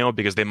Antonio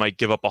because they might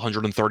give up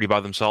 130 by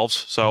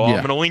themselves. So I'm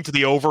going to lean to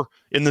the over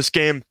in this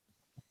game.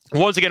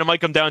 Once again, it might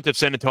come down to if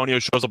San Antonio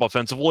shows up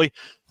offensively,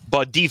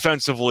 but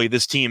defensively,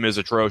 this team is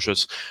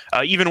atrocious.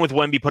 Even with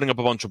Wemby putting up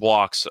a bunch of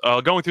blocks.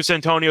 Going through San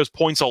Antonio's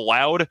points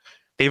allowed,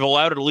 they've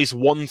allowed at least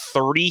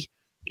 130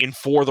 in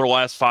 4 of their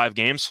last 5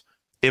 games.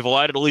 They've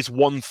allowed at least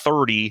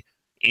 130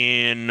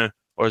 in,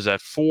 what is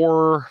that,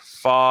 4,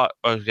 5,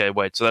 okay,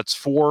 wait, so that's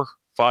 4,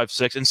 5,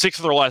 6, and 6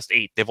 of their last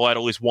 8. They've allowed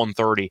at least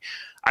 130.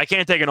 I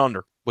can't take an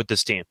under with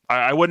this team.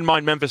 I wouldn't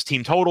mind Memphis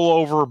team total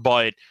over,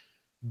 but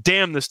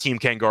damn, this team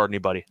can't guard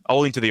anybody.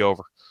 I'll lean to the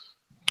over.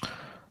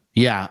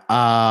 Yeah.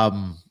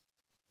 I'm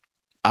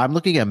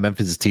looking at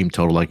Memphis' team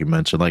total, like you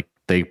mentioned. Like,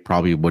 they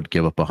probably would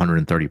give up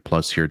 130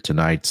 plus here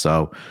tonight.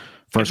 So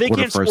if they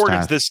can't score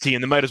against this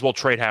team, they might as well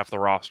trade half the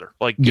roster.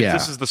 Like, if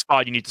this is the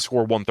spot you need to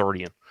score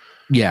 130 in.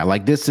 Yeah,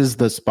 like this is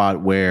the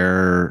spot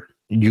where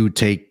you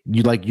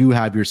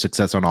have your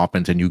success on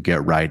offense and you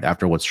get right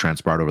after what's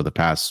transpired over the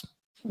past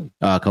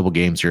couple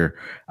games here,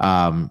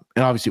 and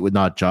obviously with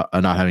not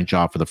having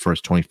Ja for the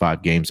first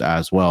 25 games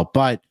as well.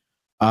 But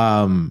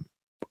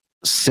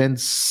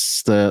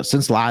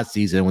since last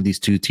season, when these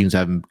two teams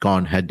haven't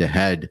gone head to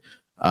head,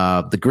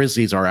 the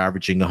Grizzlies are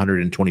averaging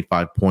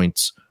 125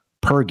 points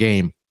per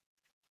game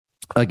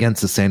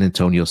against the San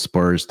Antonio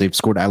Spurs. They've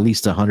scored at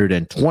least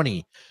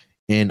 120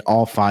 in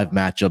all 5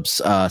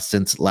 matchups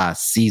since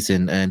last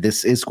season, and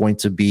this is going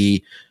to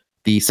be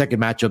the second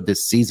matchup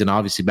this season.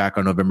 Obviously, back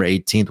on November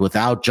 18th,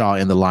 without Ja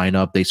in the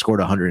lineup, they scored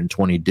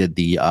 120, did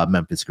the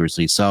Memphis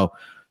Grizzlies. So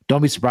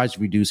don't be surprised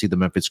if we do see the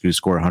Memphis Grizzlies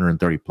score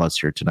 130 plus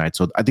here tonight.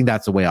 So I think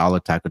that's the way I'll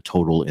attack a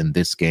total in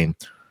this game.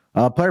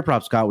 Player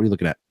props, Scott, what are you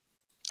looking at?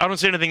 I don't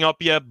see anything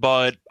up yet,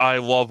 but I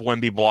love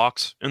Wemby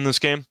blocks in this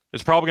game.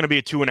 It's probably going to be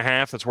a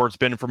 2.5. That's where it's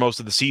been for most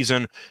of the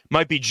season.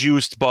 Might be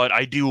juiced, but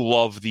I do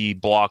love the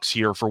blocks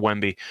here for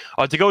Wemby.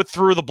 To go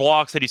through the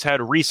blocks that he's had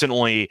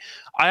recently,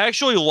 I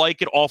actually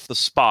like it off the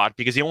spot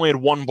because he only had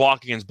 1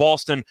 block against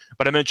Boston,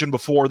 but I mentioned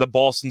before that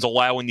Boston's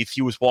allowing the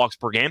fewest blocks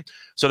per game,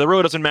 so that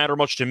really doesn't matter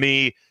much to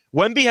me.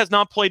 Wemby has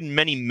not played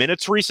many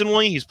minutes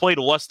recently. He's played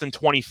less than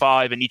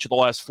 25 in each of the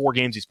last 4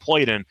 games he's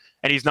played in,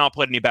 and he's not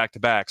played any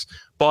back-to-backs.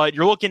 But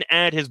you're looking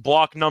at his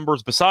block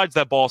numbers besides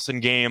that Boston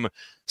game: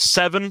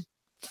 7,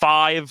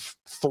 5,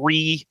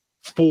 3,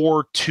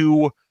 4,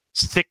 2,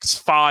 6,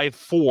 5,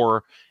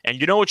 4.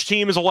 And you know which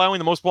team is allowing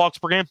the most blocks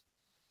per game?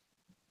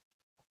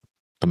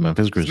 The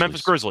Memphis Grizzlies. It's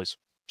Memphis Grizzlies.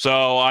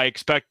 So I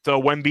expect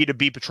Wemby to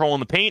be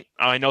patrolling the paint.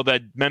 I know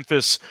that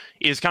Memphis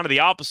is kind of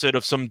the opposite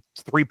of some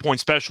 3-point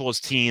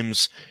specialist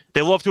teams.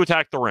 They love to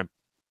attack the rim,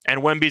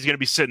 and Wemby's going to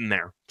be sitting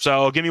there.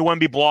 So give me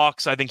Wemby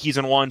blocks. I think he's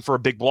in line for a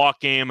big block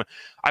game.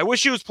 I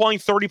wish he was playing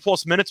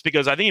 30-plus minutes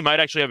because I think he might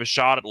actually have a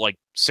shot at like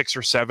 6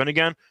 or 7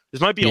 again.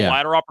 This might be a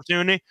ladder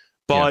opportunity,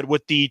 but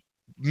with the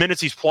minutes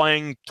he's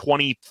playing,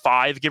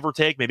 25, give or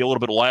take, maybe a little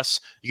bit less,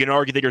 you can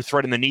argue that you're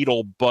threading the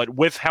needle. But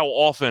with how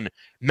often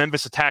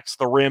Memphis attacks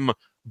the rim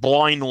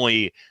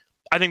blindly,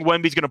 I think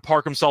Wemby's going to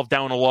park himself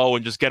down low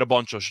and just get a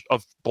bunch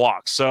of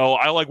blocks. So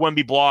I like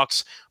Wemby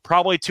blocks,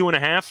 probably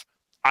 2.5.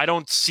 I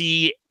don't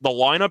see the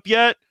lineup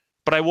yet,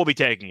 but I will be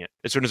taking it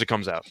as soon as it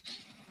comes out.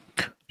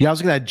 Yeah, I was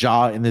looking at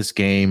Ja in this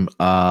game.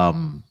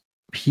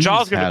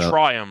 Ja's going to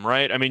try him,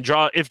 right? I mean,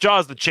 if Ja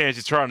has the chance,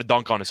 he's trying to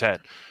dunk on his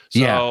head. So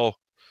yeah,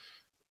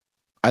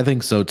 I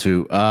think so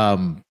too.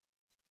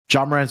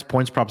 Ja Morant's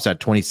points props at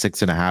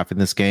 26.5 in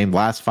this game.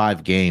 Last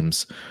 5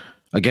 games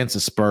against the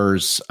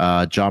Spurs,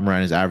 Ja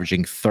Morant is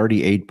averaging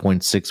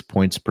 38.6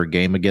 points per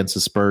game against the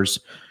Spurs.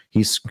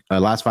 He's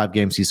last 5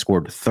 games, he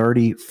scored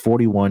 30,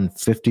 41,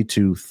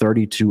 52,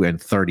 32,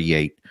 and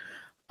 38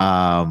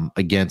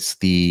 against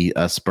the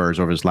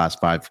Spurs over his last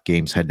 5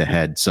 games head to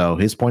head. So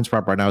his points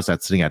prop right now is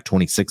sitting at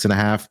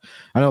 26.5.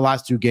 I know the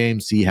last 2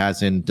 games he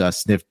hasn't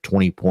sniffed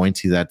 20 points.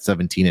 He's at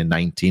 17 and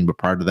 19, but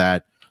prior to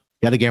that,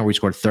 he had a game where he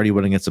scored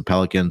 31 against the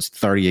Pelicans,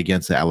 30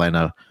 against the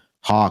Atlanta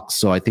Hawks.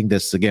 So I think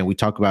this, again, we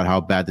talk about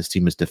how bad this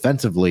team is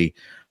defensively,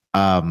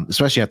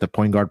 especially at the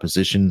point guard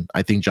position.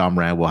 I think Ja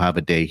Morant will have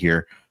a day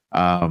here.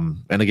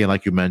 And again,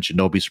 like you mentioned,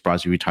 don't be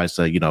surprised if he tries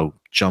to,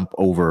 jump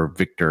over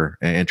Victor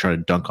and try to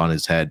dunk on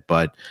his head.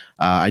 But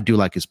I do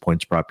like his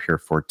points prop here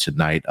for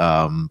tonight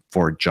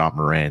for Ja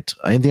Morant.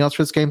 Anything else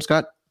for this game,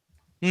 Scott?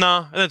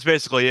 No, that's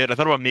basically it. I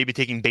thought about maybe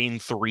taking Bane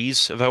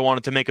threes if I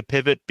wanted to make a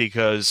pivot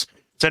because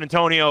San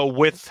Antonio,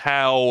 with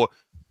how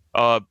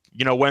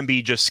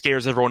Wemby just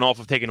scares everyone off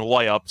of taking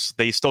layups,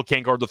 they still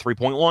can't guard the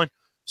 3-point line.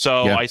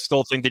 So Yeah. I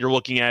still think that you're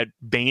looking at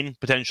Bane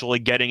potentially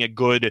getting a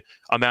good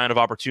amount of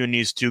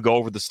opportunities to go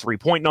over this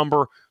 3-point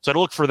number. So I'd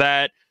look for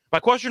that. My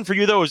question for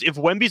you, though, is if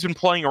Wemby's been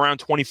playing around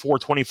 24,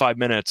 25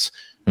 minutes,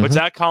 but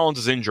Zach Collins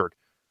is injured,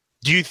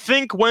 do you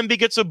think Wemby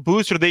gets a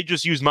boost or do they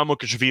just use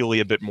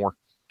Mamukashvili a bit more?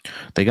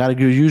 They got to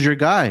use your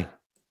guy.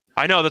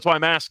 I know, that's why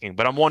I'm asking,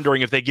 but I'm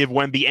wondering if they give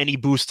Wemby any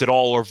boost at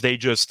all or if they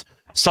just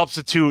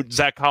substitute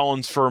Zach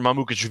Collins for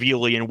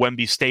Mamukashvili and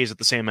Wemby stays at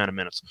the same amount of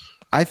minutes.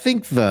 I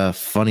think the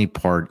funny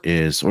part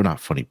is, or not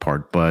funny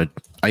part, but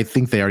I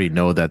think they already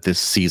know that this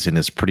season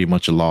is pretty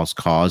much a lost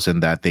cause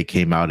and that they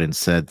came out and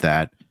said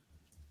that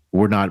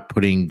we're not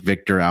putting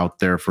Victor out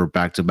there for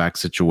back-to-back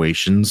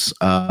situations.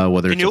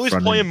 Whether Can you at least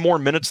play him more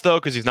minutes, though,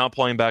 because he's not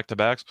playing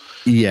back-to-backs?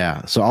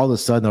 Yeah. So all of a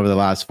sudden, over the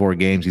last 4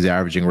 games, he's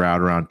averaging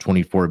around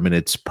 24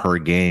 minutes per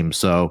game.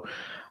 So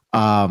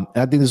I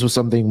think this was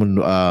something when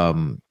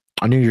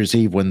on New Year's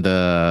Eve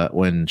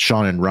when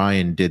Sean and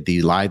Ryan did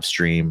the live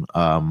stream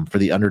for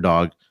the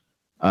Underdog,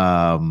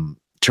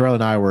 Terrell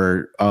and I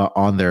were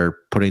on there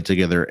putting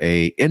together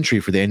a entry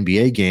for the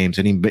NBA games,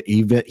 and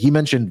he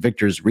mentioned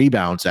Victor's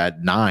rebounds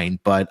at 9,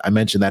 but I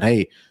mentioned that,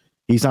 hey,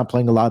 he's not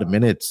playing a lot of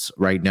minutes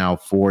right now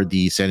for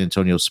the San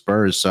Antonio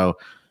Spurs. So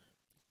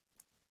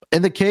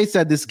in the case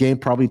that this game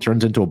probably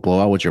turns into a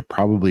blowout, which it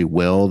probably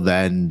will,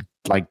 then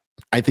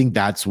I think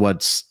that's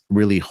what's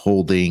really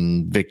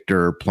holding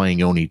Victor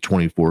playing only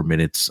 24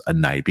 minutes a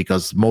night,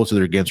 because most of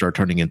their games are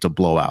turning into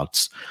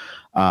blowouts.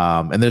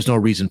 And there's no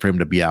reason for him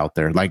to be out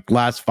there. Like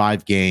last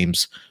 5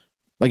 games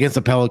against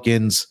the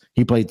Pelicans,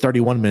 he played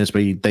 31 minutes,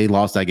 but they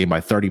lost that game by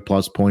 30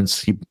 plus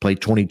points. He played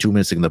 22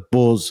 minutes against the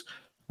Bulls,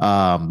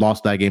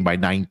 lost that game by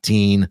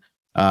 19.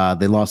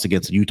 They lost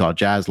against the Utah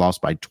Jazz,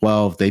 lost by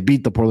 12. They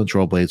beat the Portland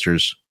Trail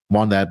Blazers,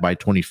 won that by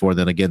 24.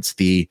 Then against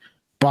the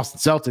Boston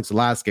Celtics, the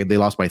last game, they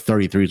lost by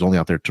 33. He's only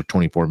out there to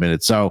 24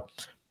 minutes. So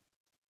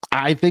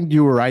I think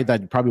you were right that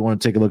you probably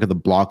want to take a look at the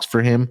blocks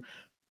for him.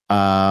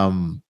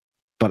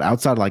 But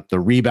outside like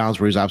the rebounds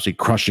where he's absolutely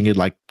crushing it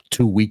like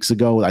 2 weeks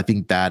ago, I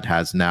think that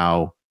has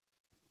now,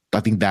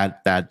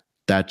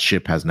 that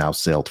ship has now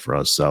sailed for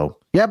us. So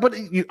yeah, but I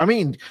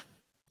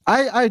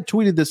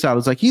tweeted this out.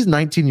 It's like, he's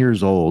 19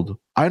 years old.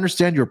 I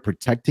understand you're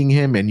protecting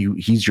him and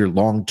he's your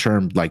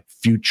long-term like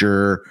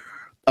future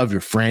of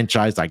your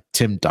franchise, like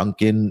Tim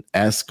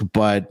Duncan-esque,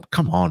 but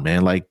come on,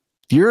 man. Like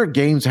half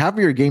of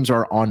your games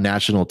are on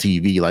national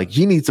TV. Like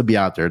he needs to be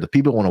out there. The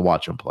people want to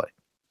watch him play.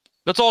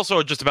 That's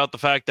also just about the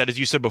fact that, as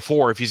you said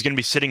before, if he's going to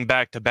be sitting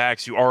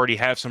back-to-backs, you already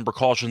have some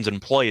precautions in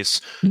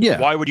place. Yeah.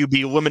 Why would you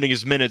be limiting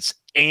his minutes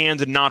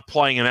and not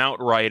playing him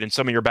outright in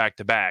some of your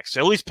back-to-backs?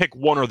 At least pick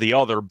one or the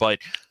other. But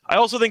I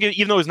also think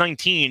even though he's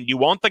 19, you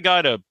want the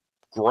guy to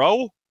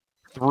grow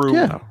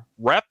through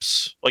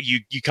reps. Like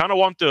you kind of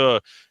want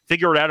to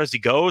figure it out as he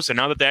goes. And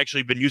now that they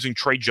actually been using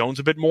Trey Jones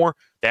a bit more,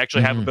 they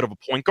actually have a bit of a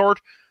point guard.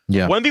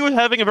 Yeah. Wemby was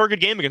having a very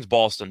good game against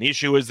Boston. The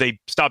issue is they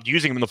stopped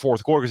using him in the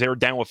fourth quarter because they were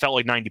down what felt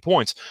like 90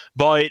 points.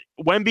 But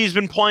Wemby's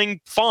been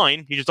playing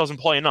fine. He just doesn't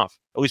play enough,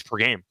 at least per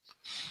game.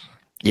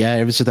 Yeah,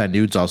 ever since that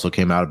news also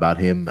came out about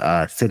him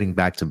sitting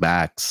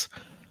back-to-backs,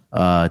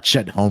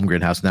 Chet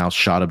Holmgren has now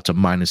shot up to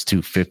minus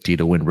 250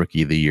 to win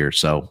Rookie of the Year.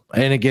 So,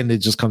 and again, it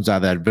just comes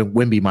out that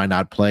Wemby might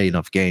not play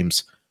enough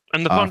games.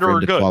 And the Thunder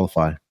are good.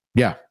 Qualify.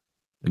 Yeah,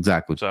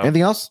 exactly. So,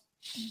 anything else?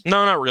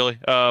 No, not really.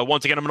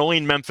 Once again, I'm going to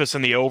lean Memphis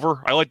in the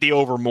over. I like the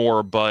over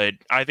more, but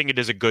I think it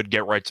is a good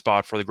get-right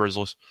spot for the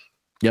Grizzlies.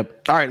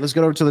 Yep. All right, let's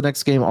go over to the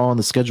next game on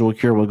the schedule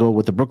here. We'll go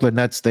with the Brooklyn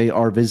Nets. They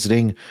are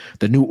visiting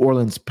the New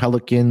Orleans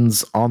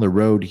Pelicans on the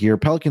road here.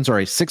 Pelicans are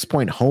a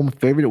 6-point home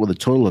favorite with a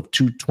total of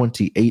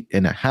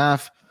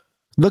 228.5.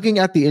 Looking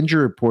at the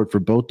injury report for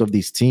both of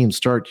these teams,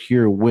 start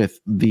here with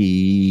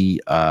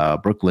the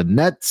Brooklyn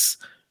Nets.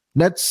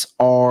 Nets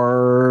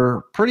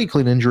are pretty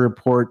clean injury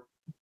report.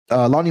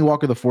 Lonnie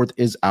Walker IV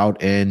is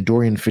out, and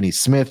Dorian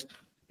Finney-Smith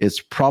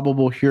is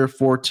probable here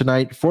for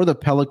tonight. For the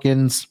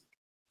Pelicans,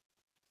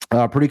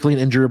 pretty clean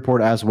injury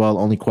report as well.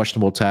 Only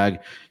questionable tag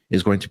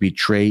is going to be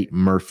Trey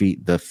Murphy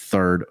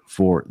III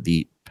for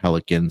the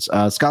Pelicans.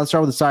 Scott, let's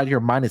start with the side here.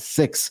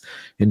 -6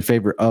 in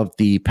favor of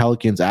the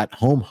Pelicans at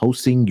home,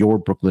 hosting your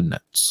Brooklyn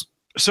Nets.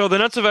 So the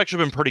Nets have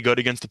actually been pretty good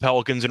against the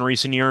Pelicans in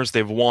recent years.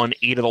 They've won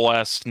 8 of the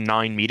last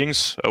 9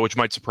 meetings, which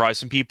might surprise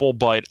some people,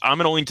 but I'm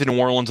going to lean to New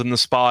Orleans in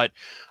this spot.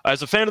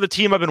 As a fan of the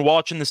team, I've been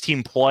watching this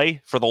team play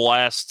for the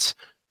last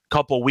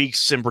couple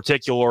weeks in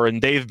particular,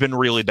 and they've been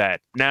really bad.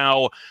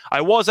 Now,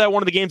 I was at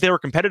one of the games they were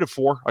competitive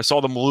for. I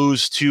saw them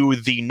lose to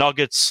the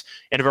Nuggets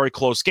in a very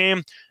close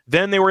game.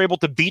 Then they were able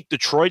to beat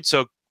Detroit,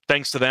 so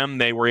thanks to them,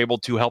 they were able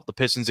to help the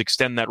Pistons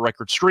extend that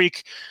record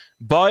streak.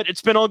 But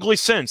it's been ugly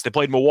since. They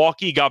played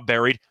Milwaukee, got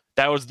buried.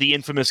 That was the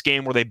infamous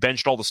game where they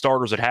benched all the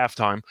starters at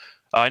halftime.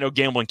 I know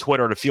Gambling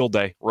Twitter had a field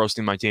day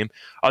roasting my team.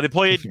 They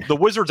played the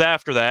Wizards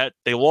after that.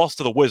 They lost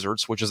to the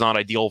Wizards, which is not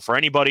ideal for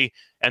anybody,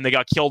 and they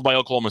got killed by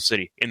Oklahoma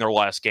City in their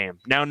last game.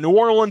 Now, New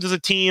Orleans is a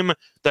team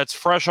that's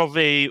fresh off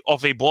a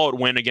blowout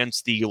win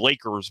against the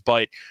Lakers,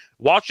 but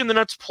watching the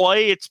Nets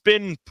play, it's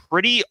been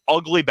pretty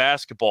ugly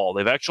basketball.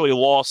 They've actually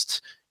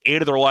lost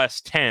 8 of their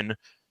last 10,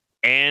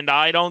 and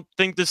I don't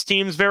think this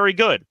team's very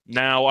good.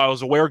 Now, I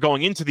was aware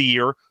going into the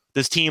year,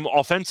 this team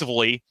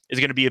offensively is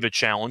going to be a bit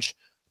challenged.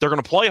 They're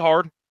going to play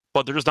hard,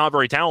 but they're just not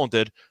very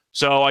talented.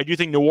 So I do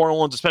think New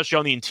Orleans, especially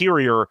on the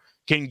interior,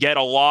 can get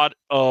a lot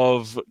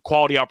of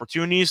quality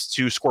opportunities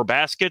to score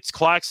baskets.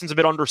 Claxton's a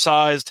bit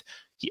undersized,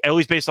 at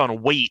least based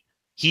on weight.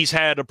 He's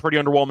had a pretty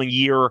underwhelming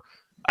year.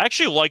 I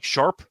actually like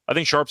Sharp. I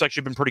think Sharp's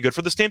actually been pretty good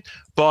for this team,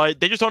 but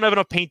they just don't have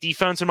enough paint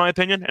defense, in my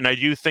opinion. And I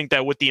do think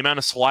that with the amount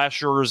of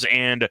slashers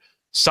and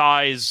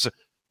size,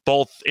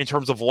 both in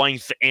terms of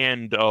length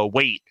and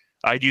weight,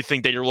 I do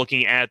think that you're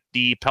looking at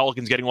the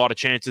Pelicans getting a lot of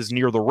chances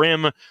near the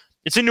rim.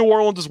 It's in New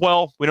Orleans as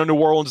well. We know New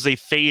Orleans is a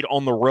fade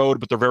on the road,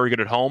 but they're very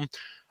good at home.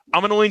 I'm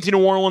going to lean to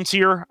New Orleans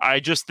here. I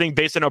just think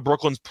based on how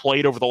Brooklyn's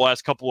played over the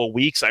last couple of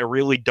weeks, I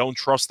really don't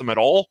trust them at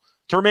all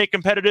to remain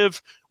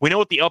competitive. We know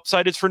what the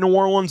upside is for New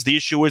Orleans. The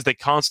issue is they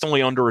constantly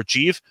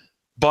underachieve.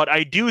 But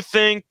I do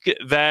think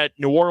that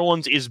New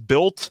Orleans is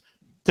built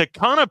to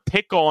kind of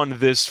pick on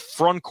this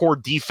front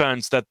court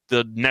defense that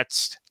the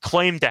Nets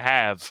claim to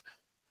have.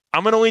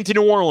 I'm going to lean to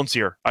New Orleans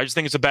here. I just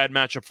think it's a bad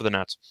matchup for the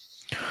Nets.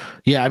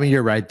 Yeah, I mean,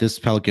 you're right. This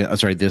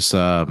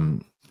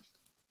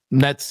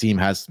Nets team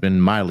has been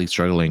mildly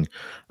struggling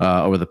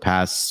over the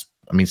past,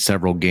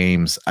 several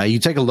games. You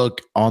take a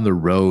look on the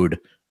road,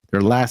 their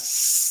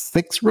last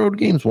 6 road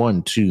games,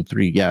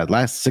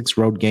 last 6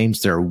 road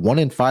games, they're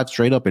 1-5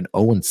 straight up and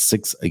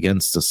 0-6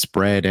 against the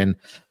spread. And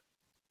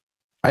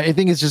I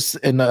think it's just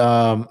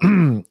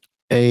a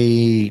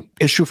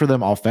issue for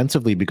them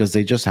offensively because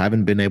they just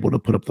haven't been able to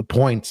put up the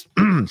points.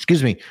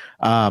 Excuse me.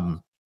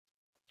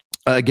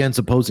 Against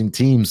opposing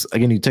teams.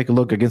 Again, you take a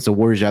look against the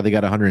Warriors. Yeah, they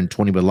got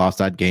 120, but lost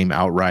that game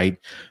outright.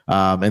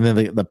 And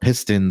then the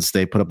Pistons,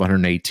 they put up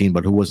 118,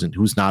 but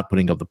who's not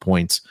putting up the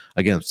points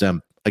against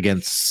them,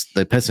 against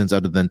the Pistons,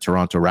 other than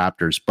Toronto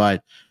Raptors.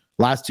 But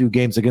last 2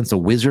 games against the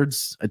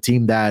Wizards, a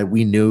team that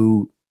we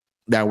knew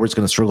that was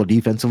going to struggle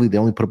defensively, they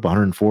only put up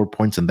 104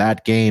 points in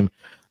that game.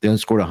 They only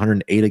scored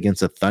 108 against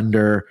the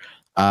Thunder.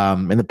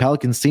 And the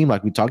Pelicans team,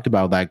 like we talked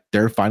about, like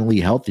they're finally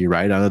healthy,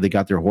 right? I know they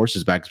got their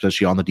horses back,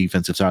 especially on the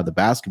defensive side of the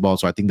basketball.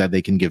 So I think that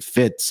they can give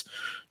fits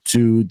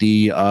to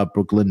the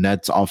Brooklyn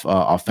Nets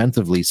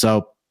offensively.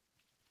 So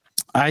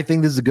I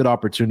think this is a good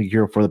opportunity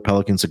here for the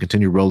Pelicans to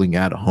continue rolling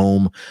at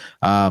home.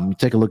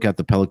 Take a look at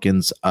the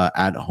Pelicans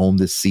at home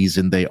this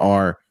season. They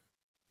are,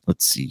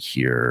 let's see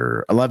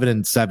here,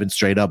 11-7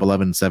 straight up,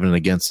 11-7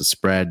 against the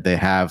spread. They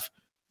have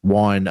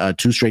won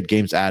 2 straight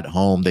games at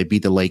home. They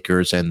beat the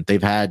Lakers, and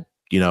they've had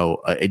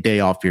a day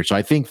off here. So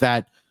I think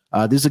that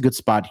this is a good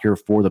spot here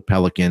for the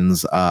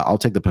Pelicans. I'll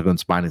take the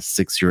Pelicans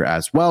 -6 here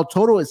as well.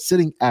 Total is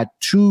sitting at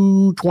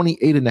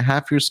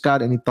 228.5 here.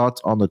 Scott, any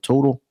thoughts on the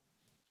total?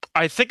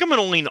 I think I'm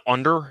going to lean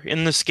under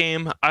in this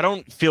game. I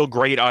don't feel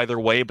great either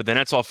way, but the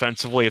Nets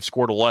offensively have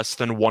scored less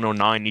than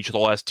 109 each of the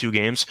last 2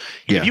 games.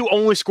 Yeah. If you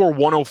only score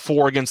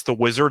 104 against the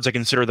Wizards, I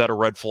consider that a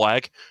red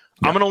flag.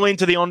 Yeah. I'm going to lean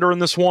to the under in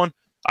this one.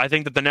 I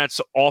think that the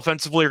Nets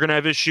offensively are going to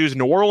have issues.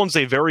 New Orleans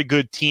is a very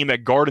good team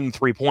at guarding the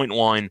 3-point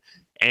line,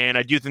 and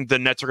I do think the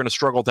Nets are going to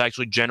struggle to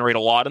actually generate a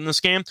lot in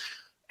this game.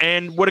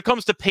 And when it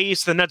comes to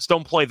pace, the Nets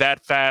don't play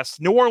that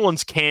fast. New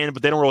Orleans can,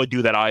 but they don't really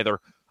do that either.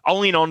 I'll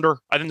lean under.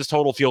 I think this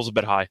total feels a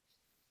bit high.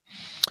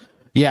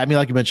 Yeah,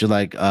 like you mentioned,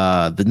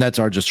 the Nets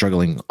are just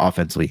struggling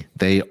offensively.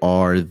 They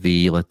are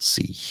let's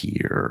see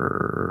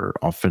here,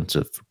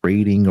 offensive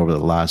rating over the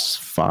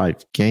last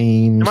 5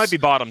 games. It might be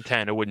bottom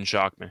 10. It wouldn't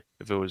shock me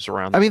if it was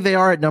around. They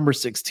are at number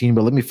 16,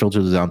 but let me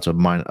filter this down to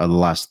the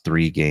last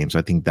 3 games.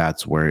 I think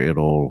that's where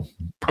it'll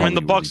probably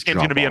the Bucks game's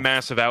going to be a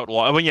massive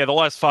outlaw. The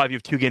last 5, you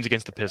have 2 games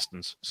against the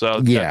Pistons.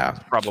 So yeah,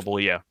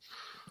 probably, yeah.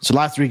 So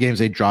last 3 games,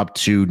 they dropped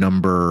to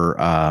number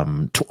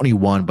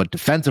 21, but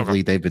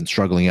defensively, they've been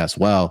struggling as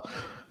well.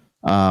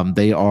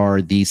 They are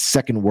the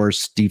 2nd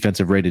worst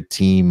defensive rated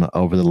team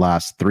over the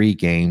last 3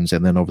 games.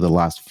 And then over the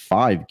last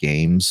 5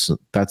 games,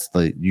 that's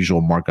the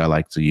usual mark I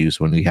like to use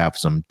when we have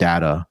some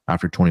data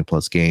after 20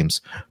 plus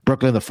games.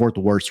 Brooklyn, the 4th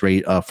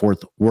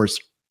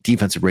worst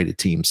defensive rated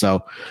team.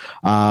 So,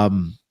 I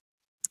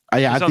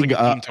think like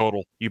a team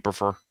total you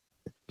prefer.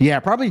 Yeah,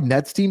 probably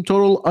Nets team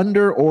total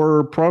under,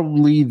 or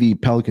probably the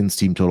Pelicans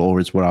team total over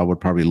is what I would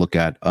probably look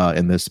at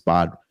in this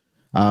spot.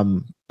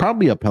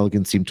 Probably a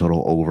Pelicans team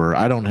total over.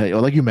 I don't,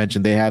 like you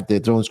mentioned, they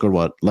only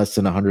scored less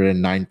than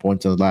 109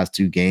 points in the last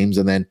 2 games,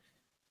 and then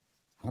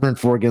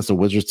 104 against the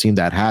Wizards team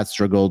that has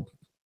struggled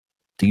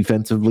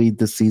defensively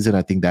this season.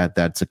 I think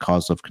that's a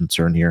cause of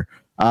concern here.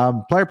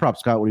 Player prop,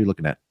 Scott, what are you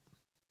looking at?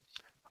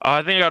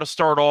 I think I got to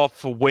start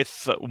off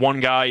with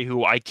one guy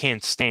who I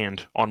can't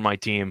stand on my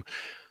team,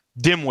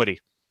 Dinwiddie.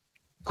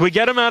 Can we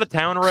get him out of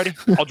town already?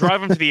 I'll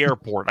drive him to the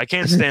airport. I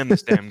can't stand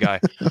this damn guy.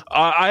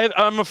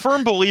 I'm a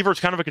firm believer, it's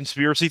kind of a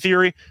conspiracy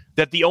theory,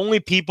 that the only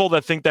people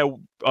that think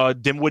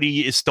that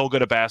Dinwiddie is still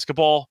good at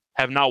basketball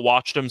have not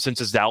watched him since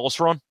his Dallas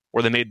run,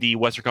 where they made the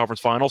Western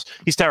Conference Finals.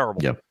 He's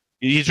terrible. Yep.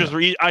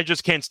 I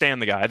just can't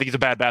stand the guy. I think he's a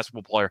bad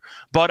basketball player.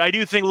 But I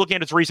do think, looking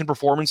at his recent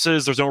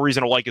performances, there's no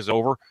reason to like his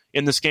over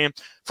in this game.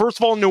 First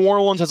of all, New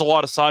Orleans has a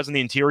lot of size in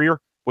the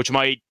interior, which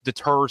might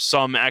deter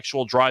some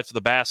actual drive to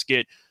the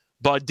basket.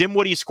 But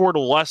Dinwiddie scored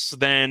less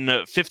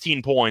than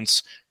 15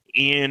 points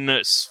in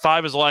 5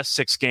 of his last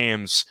 6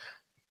 games.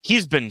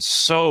 He's been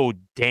so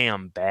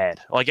damn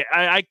bad. Like,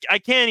 I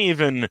can't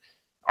even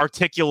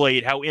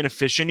articulate how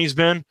inefficient he's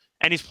been.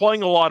 And he's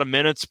playing a lot of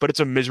minutes, but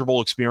it's a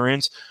miserable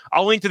experience.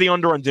 I'll link to the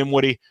under on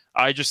Dinwiddie.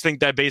 I just think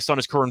that based on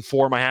his current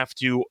form, I have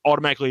to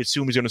automatically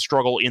assume he's going to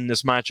struggle in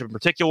this matchup in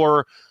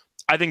particular.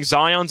 I think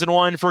Zion's in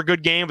line for a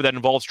good game, but that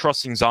involves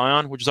trusting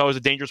Zion, which is always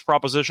a dangerous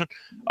proposition.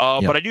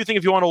 But I do think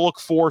if you want to look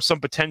for some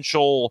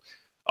potential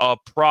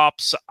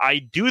props, I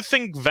do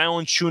think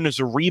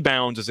Valanciunas'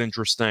 rebounds is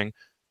interesting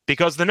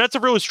because the Nets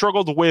have really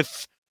struggled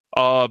with,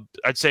 I'd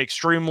say,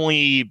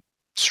 extremely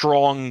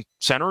strong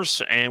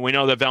centers, and we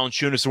know that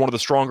Valanciunas is one of the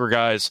stronger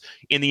guys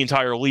in the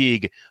entire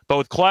league. But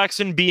with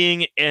Claxton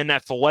being an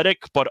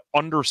athletic but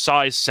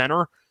undersized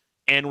center,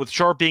 and with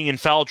Sharp being in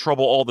foul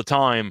trouble all the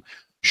time,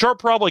 Sharp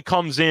probably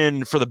comes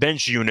in for the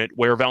bench unit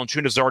where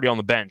Valanciunas is already on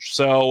the bench.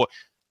 So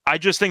I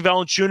just think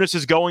Valanciunas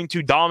is going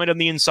to dominate on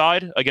the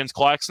inside against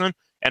Claxton,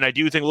 and I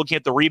do think looking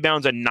at the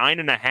rebounds at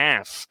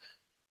 9.5,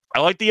 I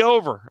like the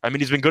over. I mean,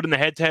 he's been good in the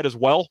head-to-head as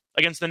well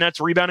against the Nets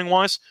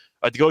rebounding-wise.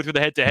 To go through the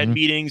head-to-head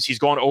meetings, he's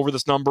gone over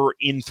this number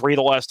in 3 of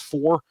the last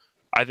 4.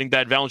 I think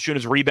that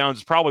Valanciunas' rebounds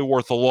is probably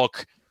worth a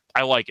look.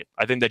 I like it.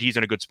 I think that he's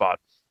in a good spot.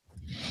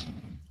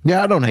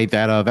 Yeah, I don't hate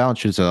that.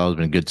 Valanciunas has always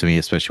been good to me,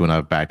 especially when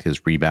I've backed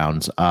his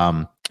rebounds.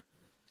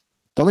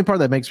 The only part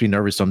that makes me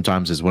nervous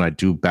sometimes is when I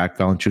do back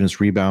Valanciunas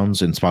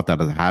rebounds and spot that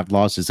as a have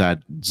loss is that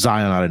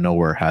Zion out of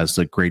nowhere has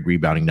a great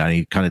rebounding night.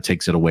 He kind of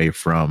takes it away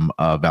from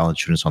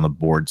Valanciunas on the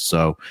board.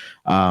 So,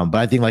 but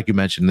I think, like you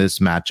mentioned, this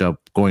matchup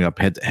going up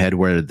head to head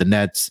where the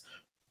Nets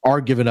are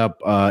giving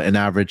up an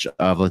average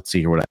of, let's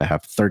see here, what I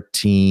have,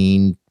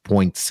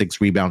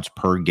 13.6 rebounds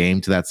per game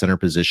to that center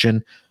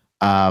position.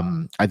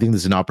 I think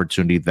there's an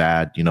opportunity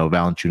that,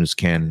 Valanciunas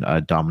can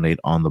dominate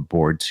on the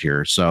boards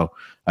here. So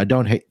I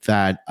don't hate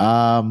that.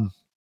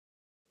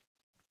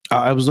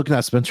 I was looking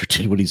at Spencer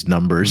Dinwiddie's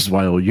numbers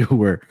while you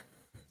were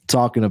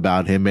talking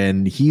about him,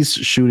 and he's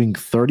shooting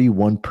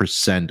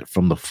 31%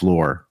 from the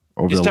floor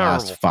over the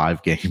last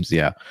 5 games.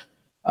 Yeah.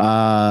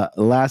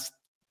 Last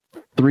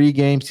 3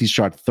 games, he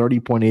shot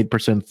 30.8%,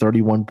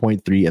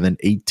 31.3%, and then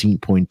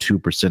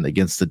 18.2%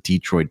 against the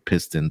Detroit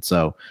Pistons.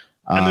 So,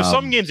 and there's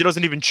some games he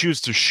doesn't even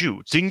choose to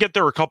shoot. So you can get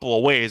there a couple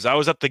of ways. I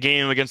was at the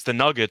game against the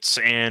Nuggets,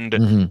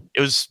 and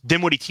it was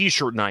Dinwiddie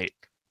t-shirt night,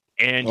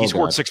 and he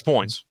scored 6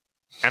 points.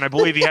 And I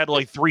believe he had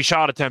like 3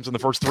 shot attempts in the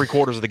first 3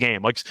 quarters of the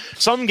game. Like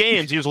some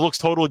games, he just looks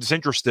totally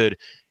disinterested.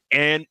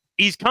 And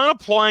he's kind of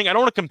playing, I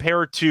don't want to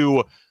compare it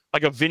to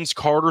like a Vince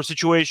Carter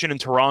situation in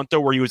Toronto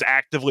where he was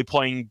actively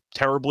playing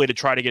terribly to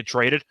try to get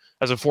traded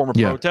as a form of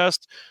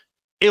protest.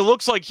 It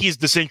looks like he's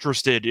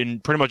disinterested in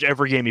pretty much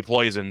every game he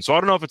plays in. So I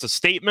don't know if it's a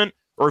statement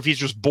or if he's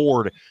just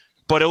bored.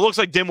 But it looks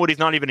like Dinwiddie's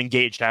not even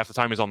engaged half the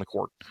time he's on the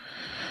court.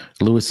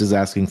 Lewis is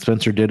asking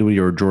Spencer Dinwiddie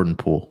or Jordan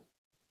Poole.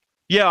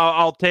 Yeah,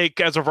 I'll take,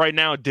 as of right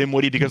now,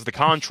 Dinwiddie because the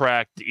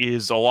contract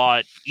is a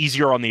lot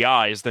easier on the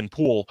eyes than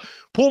Poole.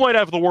 Poole might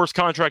have the worst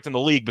contract in the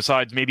league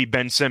besides maybe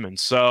Ben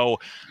Simmons. So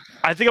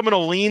I think I'm going to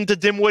lean to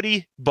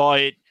Dinwiddie,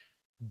 but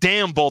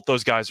damn, both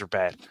those guys are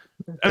bad.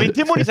 I mean,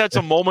 Dinwiddie's had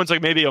some moments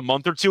like maybe a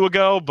month or 2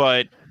 ago,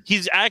 but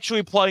he's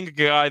actually playing a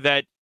guy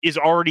that is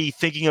already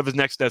thinking of his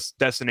next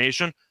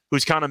destination,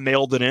 who's kind of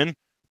mailed it in.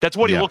 That's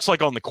what he looks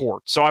like on the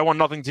court. So I want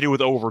nothing to do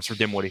with overs for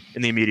Dinwiddie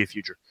in the immediate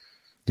future.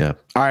 Yeah.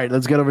 All right,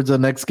 let's get over to the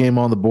next game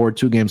on the board.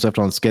 2 games left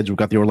on the schedule. We've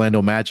got the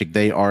Orlando Magic.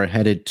 They are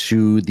headed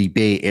to the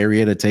Bay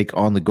Area to take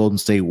on the Golden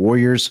State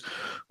Warriors.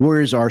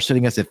 Warriors are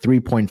sitting as a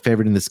 3-point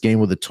favorite in this game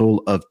with a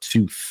total of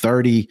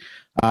 230.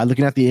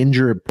 Looking at the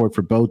injury report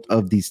for both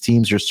of these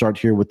teams, you'll start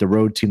here with the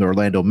road team, the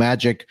Orlando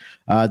Magic.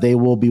 They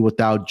will be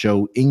without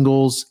Joe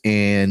Ingles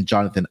and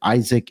Jonathan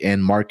Isaac,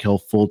 and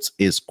Markelle Fultz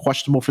is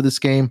questionable for this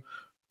game.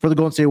 For the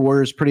Golden State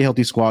Warriors, pretty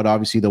healthy squad.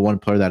 Obviously, the one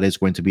player that is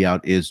going to be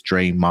out is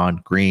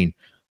Draymond Green.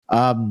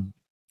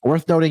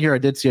 Worth noting here, I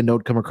did see a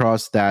note come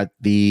across that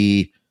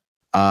the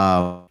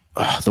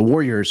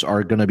Warriors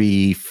are going to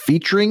be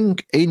featuring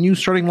a new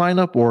starting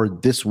lineup, or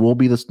this will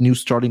be the new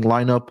starting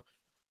lineup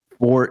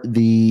for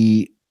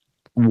the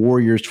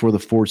Warriors for the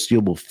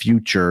foreseeable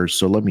future.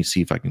 So let me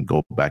see if I can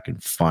go back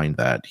and find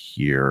that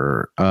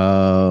here.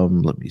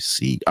 Let me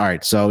see. All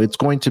right, so it's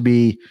going to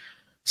be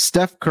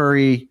Steph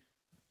Curry,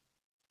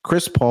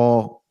 Chris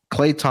Paul,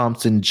 Klay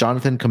Thompson,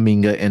 Jonathan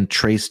Kuminga, and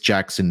Trace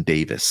Jackson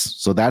Davis.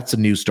 So that's a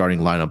new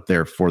starting lineup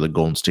there for the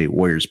Golden State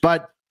Warriors.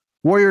 But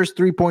Warriors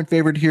 3-point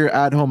favorite here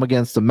at home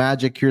against the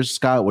Magic. Here's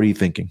Scott. What are you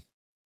thinking?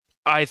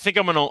 I think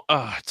I'm going to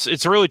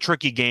it's a really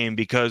tricky game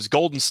because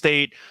Golden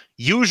State,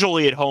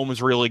 usually at home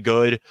is really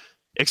good,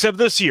 except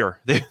this year.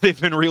 They've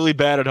been really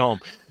bad at home.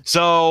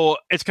 So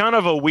it's kind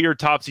of a weird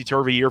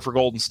topsy-turvy year for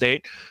Golden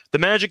State. The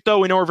Magic, though,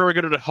 we know are very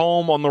good at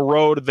home. On the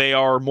road, they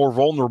are more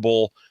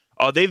vulnerable.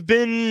 They've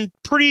been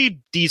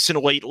pretty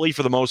decent lately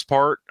for the most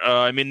part.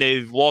 I mean,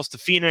 they've lost to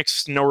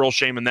Phoenix. No real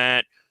shame in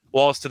that.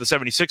 Lost to the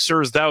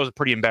 76ers. That was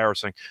pretty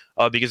embarrassing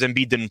because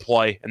Embiid didn't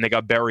play and they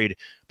got buried.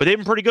 But they've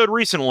been pretty good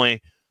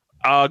recently.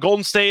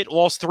 Golden State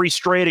lost 3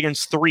 straight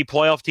against 3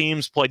 playoff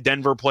teams. Played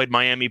Denver, played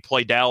Miami,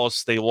 played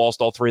Dallas. They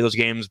lost all 3 of those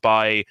games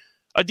by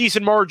a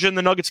decent margin.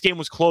 The Nuggets game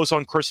was close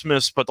on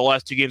Christmas, but the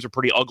last 2 games were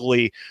pretty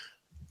ugly.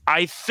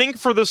 I think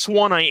for this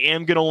one, I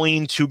am going to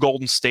lean to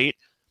Golden State.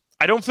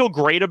 I don't feel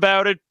great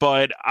about it,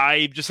 but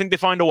I just think they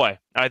find a way.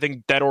 I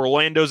think that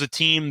Orlando's a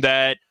team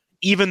that,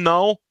 even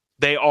though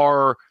they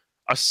are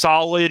a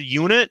solid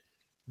unit,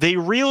 they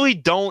really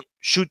don't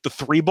shoot the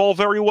 3 ball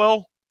very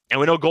well. And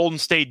we know Golden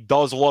State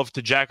does love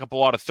to jack up a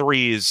lot of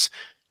threes.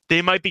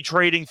 They might be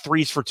trading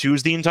 3s for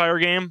 2s the entire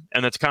game,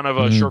 and that's kind of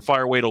a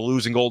surefire way to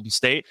lose in Golden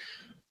State.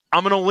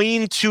 I'm going to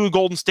lean to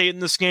Golden State in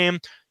this game.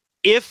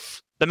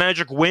 If the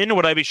Magic win,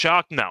 would I be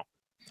shocked? No.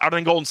 I don't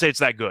think Golden State's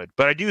that good.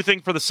 But I do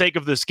think for the sake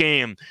of this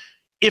game,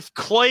 if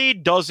Clay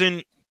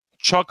doesn't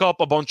chuck up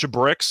a bunch of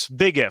bricks,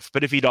 big if,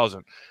 but if he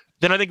doesn't,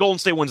 then I think Golden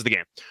State wins the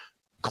game.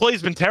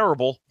 Clay's been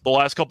terrible the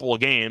last couple of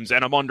games,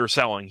 and I'm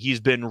underselling. He's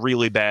been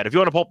really bad. If you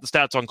want to pull up the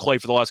stats on Clay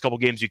for the last couple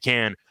of games, you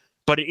can.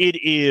 But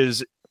it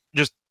is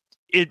just,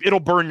 it'll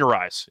burn your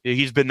eyes.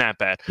 He's been that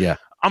bad. Yeah.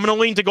 I'm going to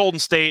lean to Golden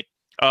State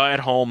at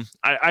home.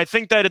 I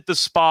think that at this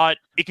spot,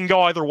 it can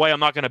go either way.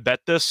 I'm not going to bet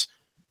this.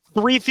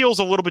 3 feels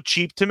a little bit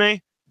cheap to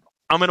me.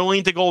 I'm going to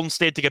lean to Golden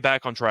State to get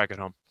back on track at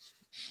home.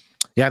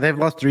 Yeah, they've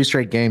lost 3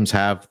 straight games,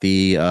 have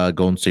the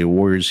Golden State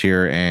Warriors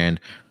here, and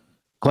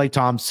Klay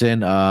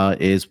Thompson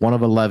is 1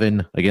 of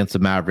 11 against the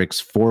Mavericks,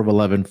 4 of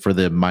 11 for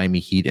the Miami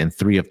Heat, and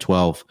 3 of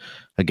 12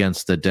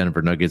 against the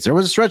Denver Nuggets. There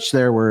was a stretch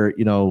there where,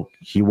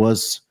 he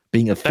was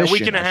being efficient. That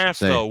week and a half,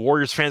 though,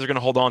 Warriors fans are going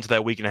to hold on to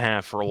that week and a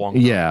half for a long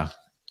time. Yeah.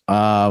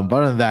 But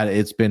other than that,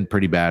 it's been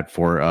pretty bad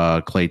for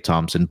Klay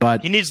Thompson.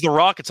 But he needs the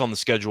Rockets on the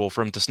schedule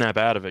for him to snap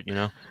out of it,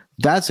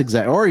 That's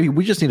exactly. Or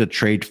we just need to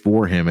trade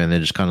for him and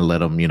then just kind of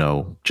let him,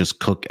 just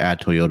cook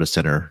at Toyota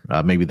Center.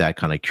 Maybe that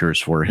kind of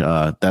cures for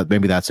that.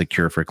 Maybe that's a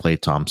cure for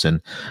Klay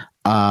Thompson.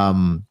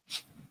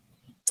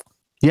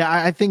 Yeah,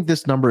 I think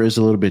this number is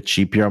a little bit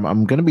cheap here.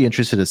 I'm going to be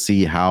interested to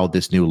see how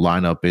this new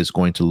lineup is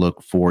going to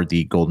look for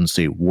the Golden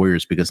State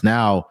Warriors, because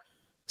now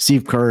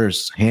Steve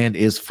Kerr's hand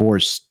is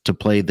forced to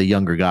play the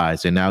younger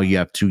guys. And now you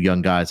have 2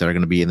 young guys that are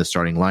going to be in the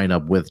starting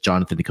lineup with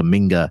Jonathan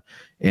Kuminga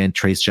and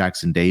Trayce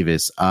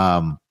Jackson-Davis.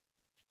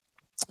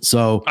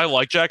 So I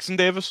like Jackson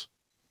Davis.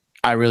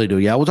 I really do.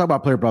 Yeah, we'll talk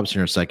about player props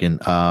here in a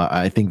second.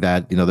 I think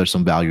that there's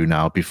some value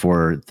now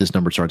before this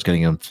number starts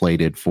getting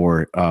inflated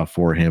for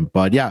him.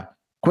 But yeah,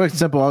 quick and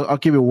simple. I'll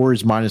give you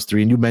Warriors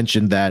 -3. And you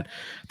mentioned that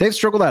they've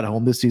struggled at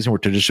home this season, where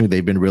traditionally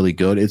they've been really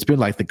good. It's been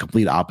like the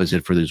complete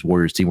opposite for this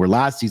Warriors team, where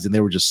last season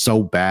they were just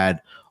so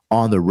bad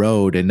on the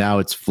road, and now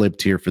it's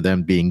flipped here for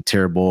them being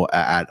terrible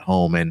at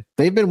home. And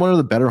they've been one of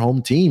the better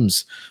home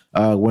teams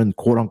when,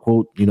 quote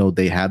unquote,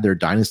 they had their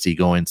dynasty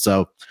going.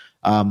 So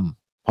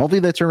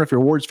hopefully they turn, if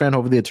you're a Warriors fan,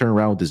 hopefully they turn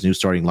around with this new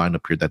starting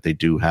lineup here that they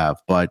do have.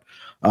 But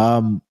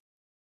total,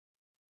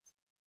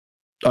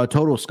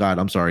 Scott,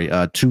 I'm sorry,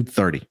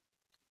 230.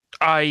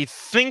 I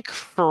think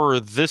for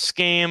this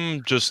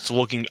game, I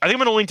think I'm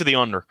going to lean to the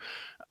under.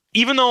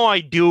 Even though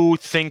I do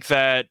think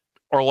that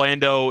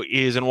Orlando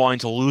is in line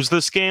to lose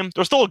this game,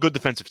 they're still a good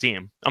defensive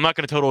team. I'm not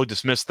going to totally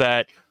dismiss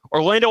that.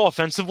 Orlando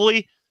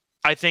offensively,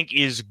 I think,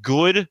 is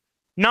good.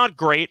 Not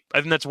great. I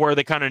think that's where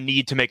they kind of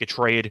need to make a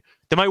trade.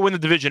 They might win the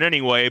division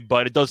anyway,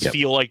 but it does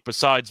feel like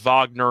besides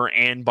Wagner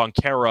and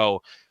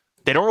Banchero,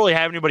 they don't really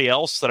have anybody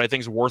else that I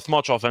think is worth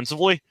much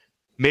offensively.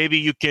 Maybe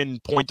you can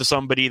point to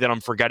somebody that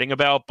I'm forgetting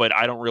about, but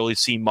I don't really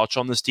see much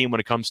on this team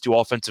when it comes to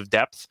offensive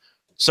depth.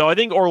 So I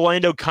think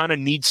Orlando kind of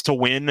needs to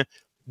win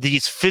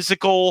these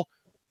physical,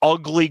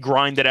 ugly,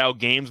 grinded out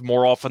games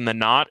more often than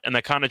not, and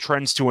that kind of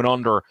trends to an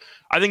under.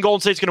 I think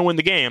Golden State's going to win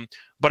the game,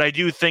 but I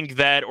do think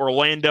that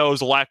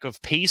Orlando's lack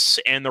of pace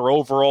and their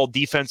overall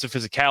defensive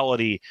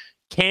physicality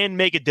can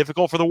make it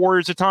difficult for the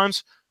Warriors at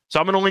times. So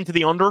I'm going to lean to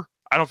the under.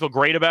 I don't feel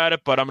great about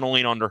it, but I'm going to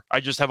lean under. I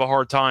just have a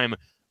hard time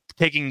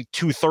taking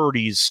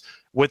 230s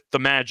with the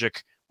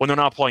Magic when they're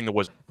not playing the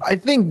Wizards. I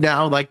think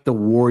now, like the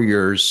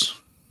Warriors,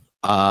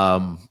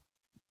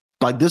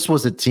 like this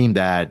was a team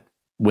that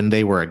when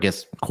they were, I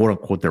guess, quote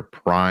unquote, their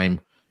prime,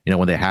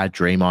 when they had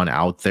Draymond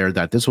out there,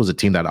 that this was a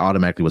team that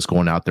automatically was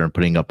going out there and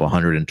putting up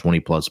 120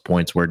 plus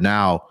points, where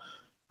now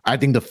I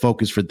think the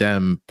focus for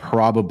them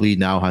probably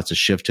now has to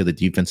shift to the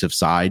defensive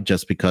side,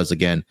 just because,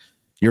 again,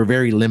 you're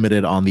very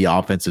limited on the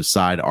offensive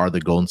side are the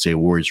Golden State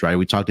Warriors, right?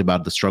 We talked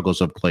about the struggles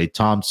of Klay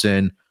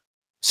Thompson.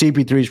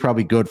 CP3 is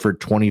probably good for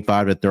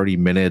 25 to 30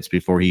 minutes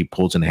before he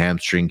pulls a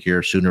hamstring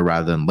here sooner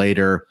rather than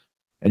later.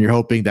 And you're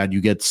hoping that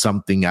you get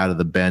something out of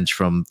the bench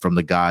from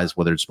the guys,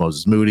 whether it's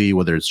Moses Moody,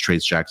 whether it's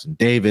Trayce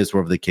Jackson-Davis,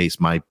 whatever the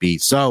case might be.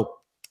 So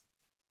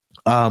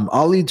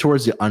I'll lean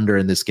towards the under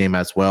in this game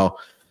as well.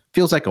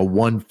 feels like a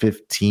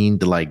 115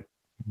 to like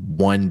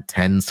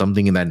 110,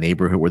 something in that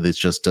neighborhood where this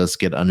just does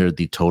get under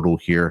the total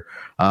here.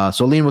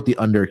 So lean with the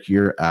under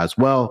here as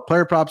well.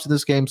 Player props in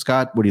this game,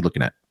 Scott, what are you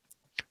looking at?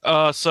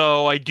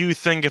 So I do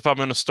think if I'm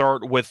going to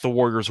start with the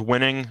Warriors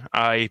winning,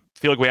 I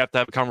feel like we have to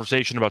have a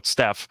conversation about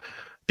Steph,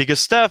 because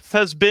Steph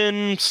has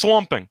been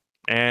slumping.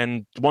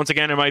 And once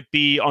again, it might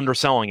be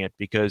underselling it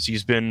because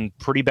he's been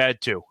pretty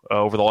bad too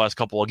over the last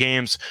couple of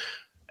games.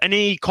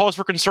 Any cause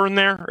for concern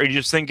there? Or you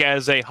just think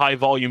as a high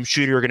volume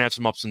shooter, you're going to have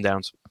some ups and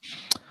downs?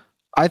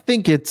 I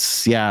think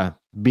it's,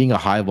 being a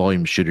high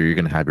volume shooter, you're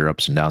going to have your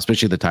ups and downs,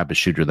 especially the type of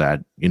shooter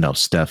that,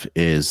 Steph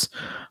is.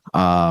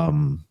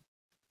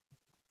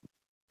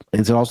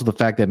 Is it also the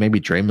fact that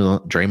maybe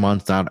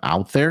Draymond's not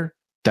out there,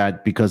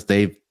 that because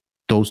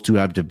those two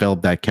have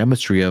developed that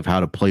chemistry of how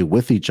to play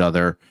with each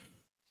other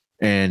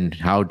and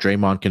how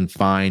Draymond can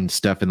find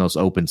Steph in those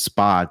open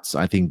spots?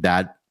 I think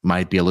that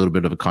might be a little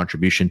bit of a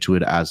contribution to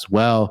it as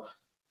well.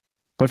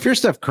 But if you're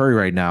Steph Curry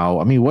right now,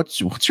 I mean, what's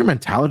your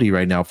mentality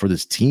right now for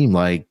this team?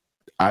 Like,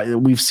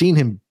 we've seen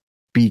him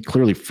be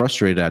clearly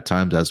frustrated at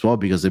times as well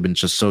because they've been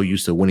just so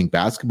used to winning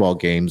basketball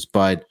games.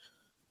 But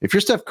if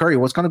you're Steph Curry,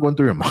 what's kind of going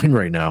through your mind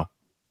right now?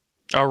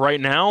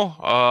 Right now,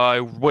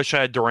 I wish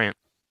I had Durant.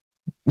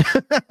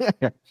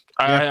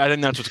 I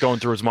think that's what's going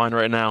through his mind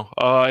right now.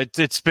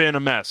 It's been a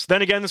mess.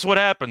 Then again, this is what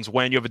happens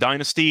when you have a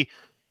dynasty.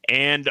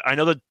 And I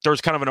know that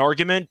there's kind of an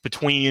argument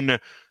between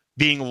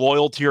being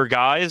loyal to your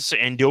guys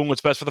and doing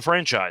what's best for the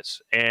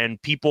franchise.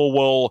 And people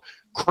will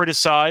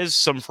criticize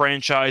some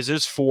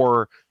franchises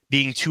for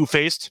being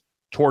two-faced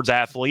towards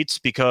athletes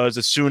because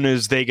as soon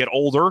as they get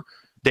older,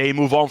 they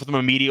move on from them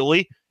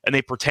immediately and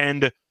they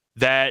pretend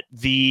that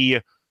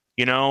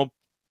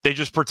they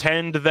just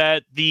pretend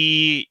that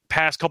the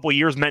past couple of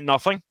years meant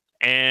nothing,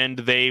 and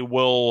they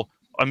will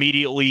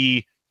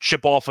immediately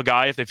ship off a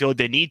guy if they feel like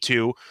they need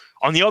to.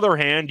 On the other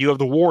hand, you have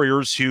the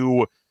Warriors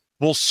who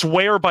will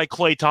swear by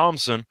Klay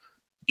Thompson,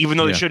 even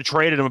though they should have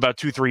traded him about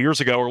 2-3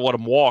 years ago or let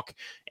him walk,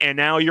 and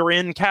now you're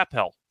in cap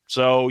hell.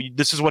 So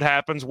this is what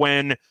happens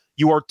when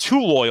you are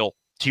too loyal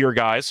to your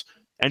guys.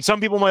 And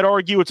some people might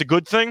argue it's a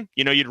good thing.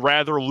 You'd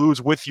rather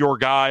lose with your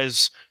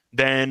guys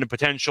than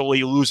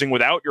potentially losing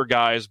without your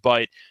guys,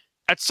 but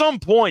at some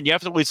point, you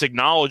have to at least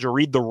acknowledge or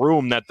read the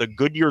room that the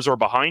good years are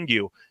behind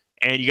you,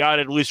 and you got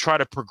to at least try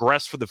to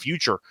progress for the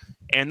future.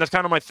 And that's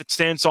kind of my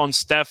stance on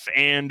Steph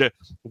and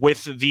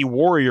with the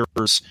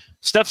Warriors.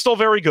 Steph's still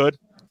very good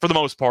for the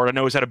most part. I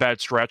know he's had a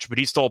bad stretch, but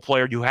he's still a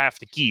player you have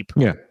to keep.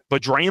 Yeah.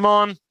 But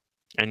Draymond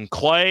and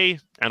Klay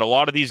and a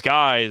lot of these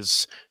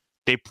guys,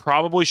 they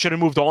probably should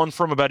have moved on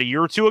from about a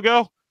year or two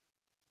ago.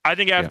 I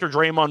think after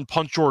Draymond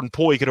punched Jordan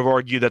Poole, you could have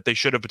argued that they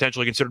should have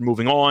potentially considered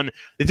moving on.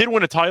 They did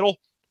win a title.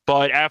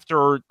 But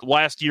after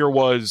last year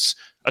was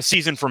a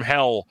season from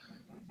hell,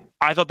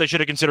 I thought they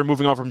should have considered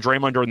moving on from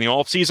Draymond during the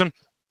offseason.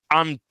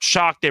 I'm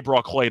shocked they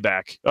brought Klay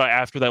back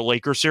after that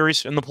Lakers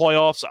series in the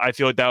playoffs. I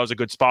feel like that was a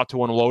good spot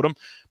to unload him.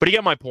 But you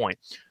get my point.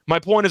 My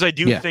point is I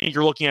do think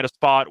you're looking at a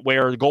spot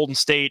where Golden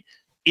State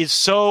is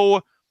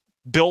so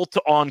built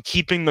on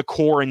keeping the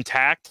core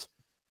intact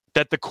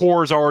that the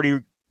core has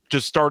already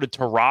just started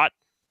to rot,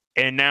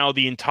 and now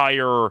the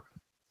entire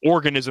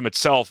organism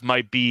itself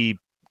might be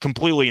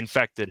completely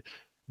infected.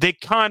 They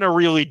kind of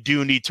really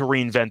do need to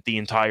reinvent the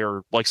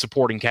entire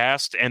supporting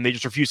cast, and they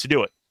just refuse to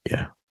do it.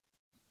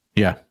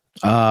 Yeah.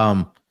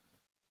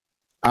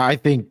 I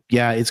think,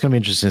 it's going to be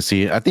interesting to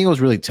see. I think it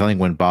was really telling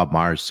when Bob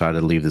Myers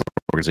decided to leave this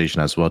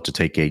organization as well to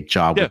take a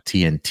job with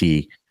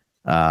TNT.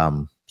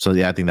 So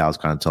I think that was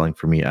kind of telling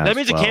for me. That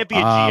means it can't be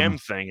a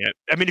GM thing.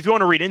 I mean, if you want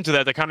to read into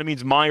that, that kind of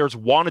means Myers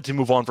wanted to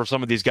move on for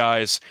some of these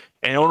guys,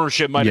 and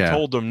ownership might have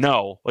told them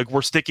no.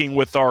 We're sticking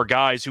with our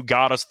guys who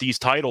got us these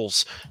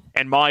titles.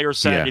 And Myers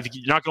said, if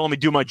you're not going to let me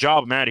do my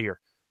job, I'm out of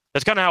here.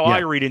 That's kind of how I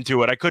read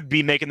into it. I could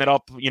be making that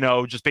up,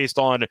 just based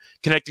on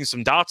connecting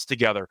some dots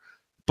together.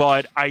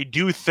 But I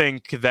do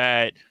think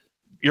that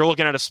you're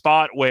looking at a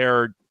spot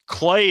where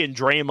Klay and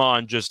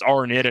Draymond just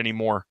aren't it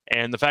anymore.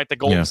 And the fact that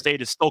Golden State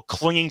is still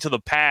clinging to the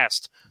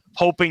past,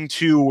 hoping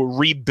to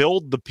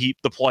rebuild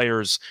the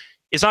players,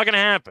 is not going to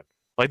happen.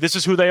 This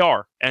is who they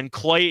are. And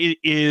Klay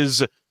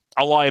is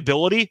a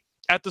liability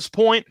at this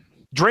point.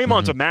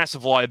 Draymond's a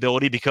massive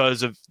liability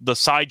because of the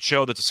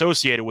sideshow that's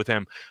associated with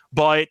him.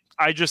 But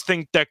I just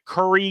think that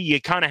Curry,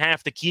 you kind of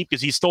have to keep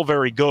because he's still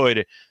very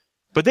good.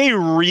 But they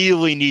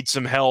really need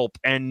some help,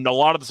 and a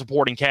lot of the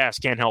supporting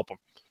cast can't help them.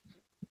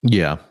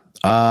 Yeah.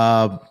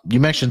 You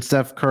mentioned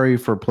Steph Curry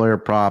for player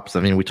props.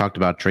 I mean, we talked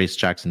about Trace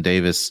Jackson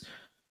Davis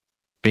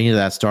being in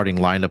that starting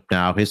lineup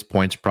now. His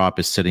points prop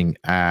is sitting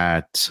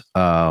at 10.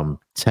 I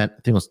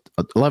think it was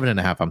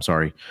 11.5. I'm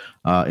sorry,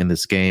 in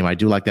this game. I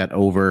do like that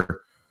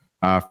over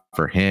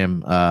for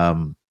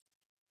him.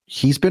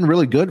 He's been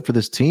really good for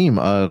this team.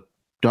 Not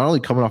only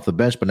coming off the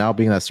bench, but now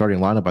being in that starting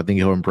lineup. I think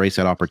he'll embrace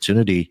that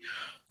opportunity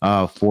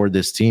for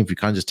this team. If you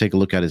kind of just take a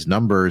look at his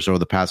numbers over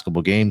the past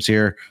couple games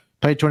here.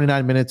 Played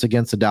 29 minutes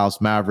against the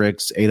Dallas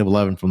Mavericks, 8 of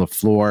 11 from the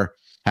floor,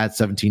 had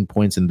 17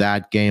 points in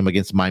that game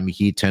against Miami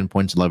Heat, 10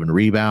 points, 11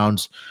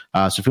 rebounds.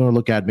 So if you want to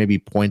look at maybe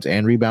points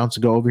and rebounds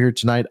to go over here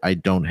tonight, I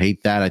don't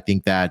hate that. I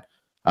think that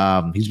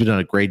he's been doing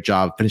a great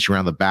job finishing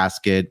around the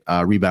basket,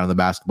 rebounding the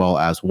basketball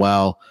as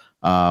well.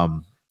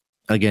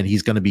 Again,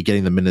 he's going to be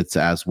getting the minutes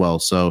as well.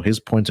 So his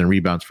points and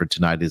rebounds for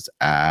tonight is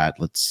at,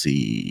 let's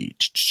see,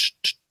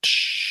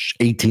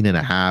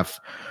 18.5.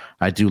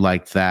 I do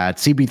like that.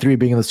 CP3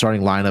 being in the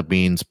starting lineup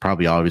means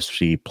probably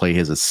obviously play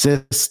his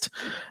assist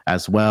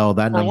as well.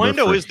 That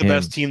Orlando is the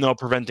best team, though,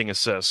 preventing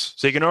assists.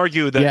 So you can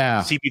argue that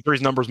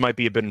CP3's numbers might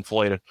be a bit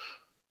inflated.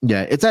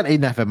 Yeah, it's at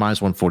 8.5 at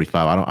minus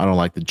 145. I don't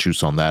like the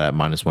juice on that at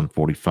minus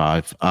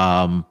 145.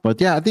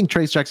 But yeah, I think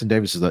Trayce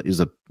Jackson-Davis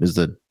is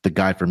the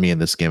guy for me in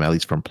this game, at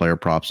least from player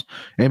props.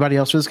 Anybody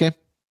else for this game?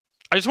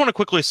 I just want to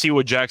quickly see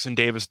what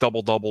Jackson-Davis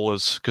double-double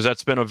is, because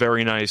that's been a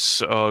very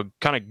nice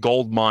kind of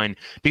gold mine.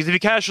 Because if he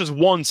cashes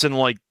once in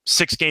like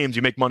 6 games,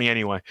 you make money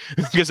anyway,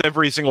 because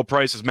every single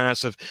price is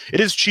massive. It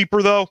is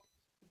cheaper, though,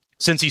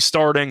 since he's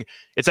starting.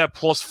 It's at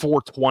plus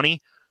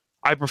 420.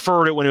 I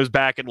preferred it when it was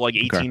back at like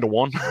 18 to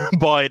 1,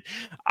 but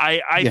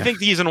I think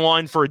he's in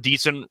line for a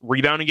decent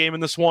rebounding game in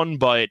this one.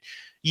 But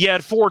yeah,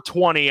 at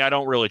 420, I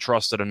don't really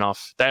trust it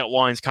enough. That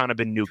line's kind of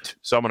been nuked,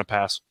 so I'm going to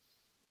pass.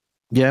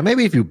 Yeah,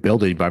 maybe if you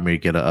build it, you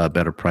might get a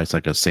better price,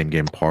 like a same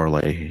game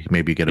parlay.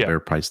 Maybe you get a better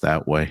price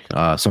that way.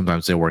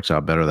 Sometimes it works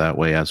out better that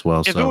way as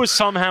well. If it was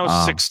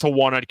somehow 6 to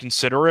 1, I'd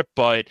consider it.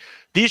 But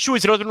the issue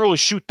is it doesn't really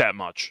shoot that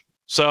much.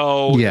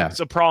 So it's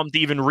a problem to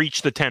even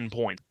reach the 10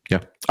 points. Yeah.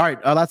 All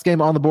right. Last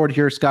game on the board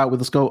here, Scott.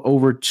 Let's go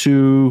over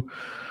to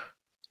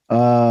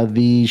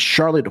the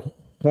Charlotte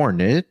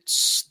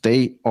Hornets.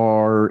 They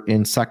are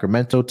in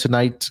Sacramento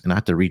tonight. And I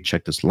have to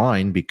recheck this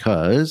line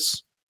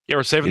because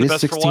we're saving the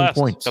best for last.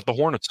 Points. Got the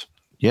Hornets.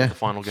 Yeah. The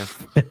final game.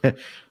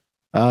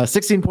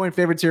 16-point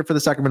favorites here for the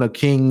Sacramento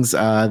Kings.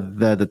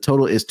 The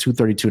total is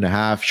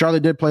 232.5.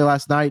 Charlotte did play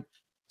last night,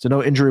 so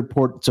no injury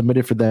report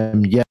submitted for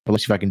them yet. But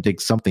let's see if I can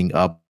dig something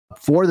up.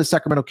 For the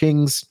Sacramento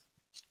Kings,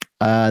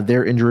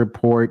 their injury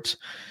report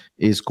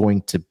is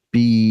going to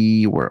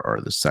be, where are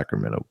the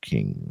Sacramento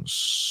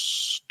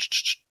Kings?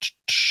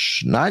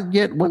 Not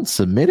yet one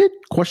submitted,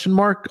 question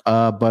mark.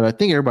 But I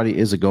think everybody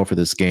is a go for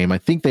this game. I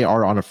think they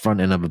are on the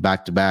front end of a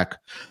back-to-back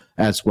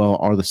as well,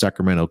 are the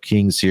Sacramento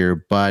Kings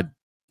here. But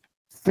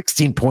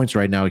 16 points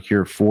right now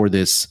here for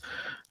this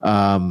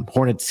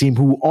Hornets team,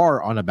 who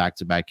are on a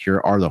back-to-back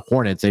here, are the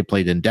Hornets. They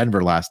played in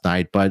Denver last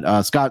night.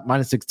 But Scott,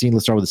 minus 16,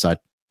 let's start with the side.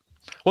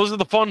 Well, this is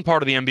the fun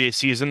part of the NBA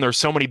season. There's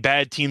so many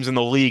bad teams in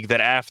the league that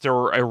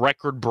after a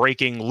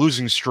record-breaking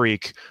losing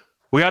streak,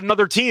 we got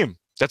another team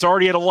that's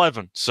already at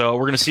 11. So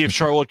we're going to see if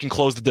Charlotte can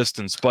close the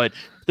distance. But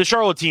the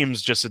Charlotte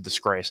team's just a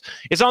disgrace.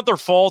 It's not their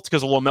fault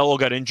because LaMelo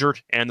got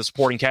injured and the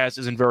supporting cast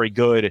isn't very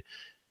good.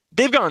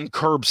 They've gotten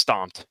curb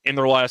stomped in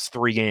their last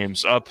 3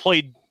 games.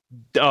 Played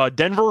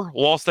Denver,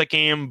 lost that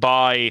game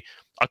by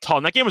a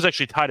ton. That game was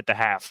actually tied at the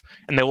half,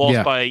 and they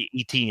lost by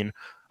 18.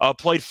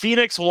 Played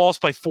Phoenix,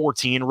 lost by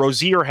 14.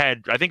 Rozier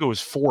had, I think it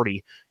was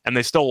 40, and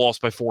they still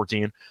lost by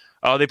 14.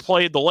 They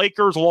played the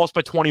Lakers, lost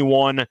by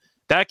 21.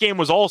 That game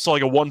was also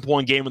like a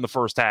 1-point game in the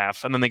first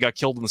half, and then they got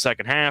killed in the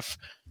second half.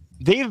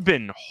 They've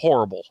been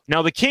horrible.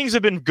 Now, the Kings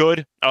have been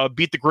good,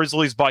 beat the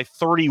Grizzlies by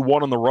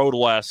 31 on the road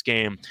last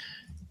game.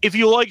 If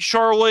you like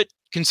Charlotte,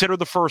 consider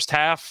the first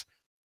half.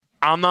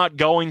 I'm not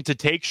going to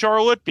take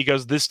Charlotte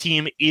because this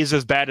team is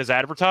as bad as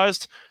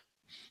advertised.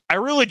 I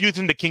really do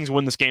think the Kings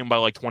win this game by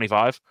like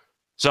 25.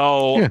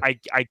 So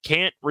I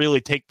can't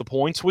really take the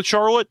points with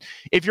Charlotte.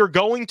 If you're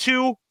going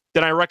to,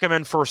 then I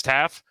recommend first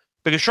half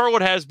because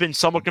Charlotte has been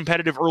somewhat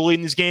competitive early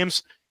in these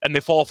games and they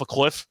fall off a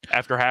cliff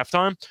after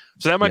halftime.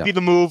 So that might be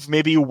the move.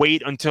 Maybe you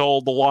wait until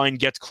the line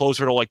gets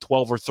closer to like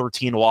 12 or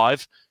 13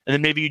 live and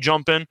then maybe you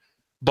jump in.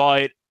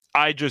 But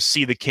I just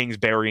see the Kings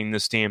burying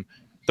this team.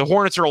 The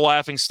Hornets are a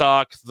laughing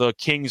stock. The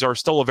Kings are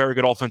still a very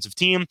good offensive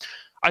team.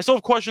 I still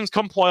have questions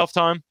come playoff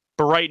time,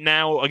 but right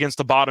now against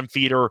the bottom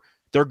feeder,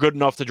 they're good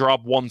enough to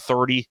drop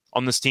 130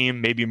 on this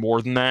team, maybe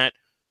more than that.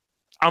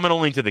 I'm going to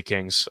lean to the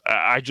Kings.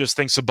 I just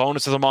think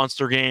Sabonis has a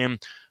monster game.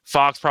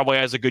 Fox probably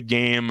has a good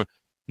game.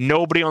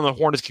 Nobody on the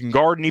Hornets can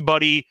guard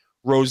anybody.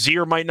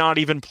 Rozier might not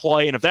even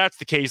play, and if that's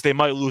the case, they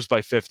might lose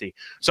by 50.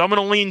 So I'm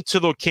going to lean to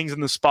the Kings in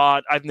the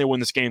spot. I think they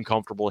win this game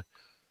comfortably.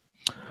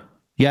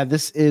 Yeah,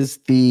 this is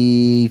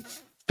the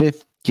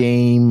 5th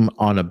game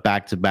on a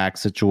back-to-back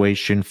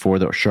situation for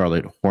the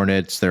Charlotte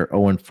Hornets. They're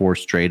 0-4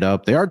 straight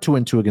up. They are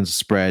 2-2 against the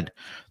spread,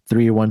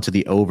 3-1 to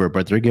the over,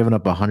 but they're giving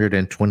up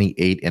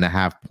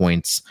 128.5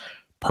 points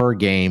per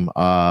game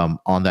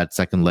on that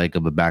second leg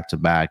of a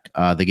back-to-back.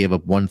 They gave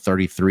up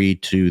 133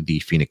 to the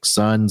Phoenix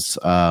Suns.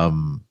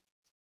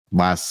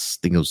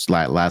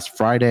 Last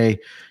Friday,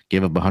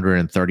 gave up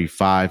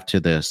 135 to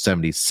the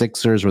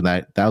 76ers. When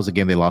that was a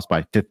game they lost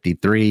by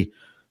 53.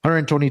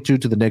 122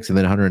 to the Knicks, and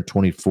then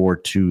 124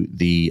 to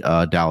the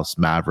Dallas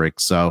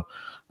Mavericks. So,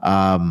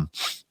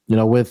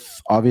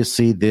 with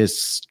obviously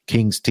this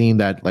Kings team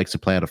that likes to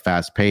play at a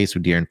fast pace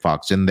with De'Aaron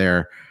Fox in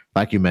there,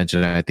 like you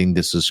mentioned, I think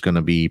this is going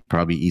to be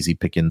probably easy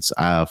pickings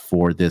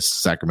for this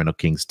Sacramento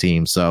Kings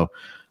team. So,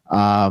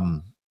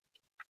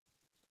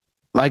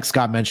 like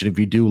Scott mentioned, if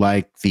you do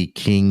like if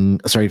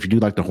you do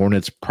like the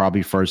Hornets,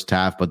 probably first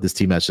half, but this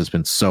team has just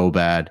been so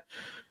bad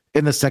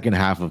in the second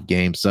half of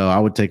games. So I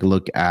would take a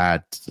look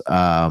at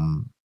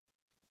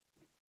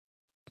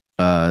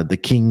the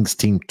Kings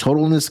team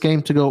total in this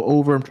game to go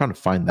over. I'm trying to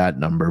find that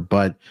number,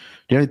 but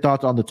do you have any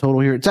thoughts on the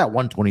total here? It's at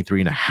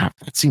 123.5.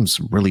 That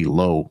seems really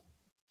low.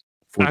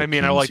 I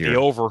mean, I like the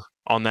over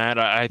on that.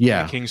 I think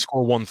the Kings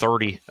score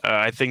 130.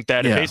 I think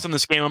that based on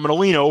this game, I'm going to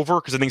lean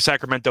over because I think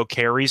Sacramento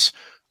carries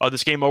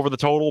this game over the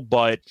total.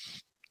 But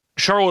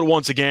Charlotte,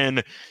 once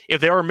again, if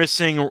they are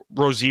missing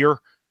Rozier,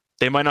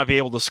 they might not be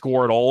able to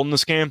score at all in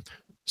this game.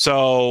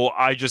 So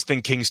I just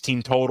think Kings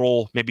team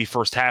total, maybe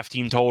first half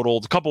team total.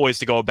 There's a couple ways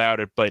to go about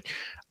it, but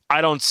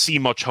I don't see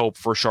much hope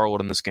for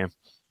Charlotte in this game.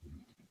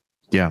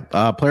 Yeah.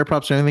 Player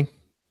props or anything?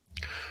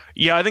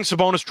 Yeah, I think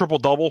Sabonis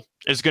triple-double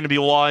is going to be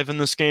live in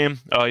this game.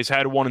 He's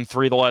had 1 in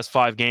 3 the last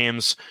 5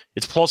 games.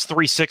 It's plus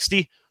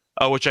 360,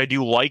 which I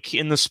do like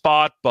in the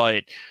spot,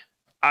 but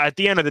at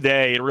the end of the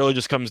day, it really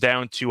just comes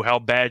down to how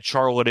bad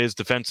Charlotte is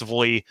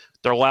defensively.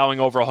 They're allowing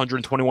over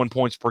 121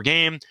 points per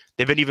game.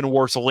 They've been even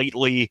worse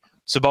lately.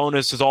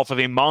 Sabonis is off of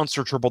a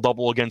monster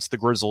triple-double against the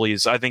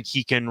Grizzlies. I think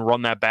he can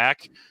run that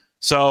back.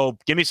 So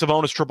give me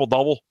Sabonis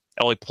triple-double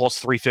at like plus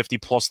 350,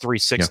 plus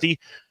 360. Yeah.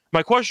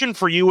 My question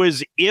for you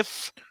is,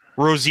 if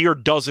Rozier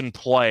doesn't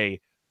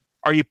play,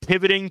 are you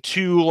pivoting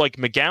to like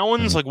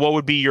McGowan's? Like, what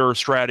would be your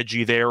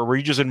strategy there? Where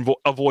you just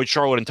avoid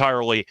Charlotte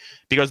entirely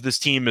because this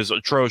team is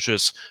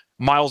atrocious?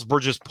 Miles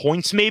Bridges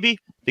points maybe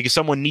because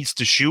someone needs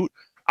to shoot.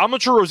 I'm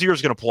not sure Rozier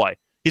is going to play.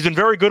 He's been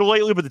very good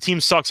lately, but the team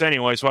sucks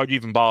anyway, so why'd you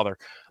even bother?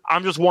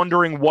 I'm just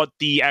wondering what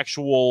the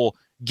actual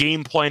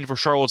game plan for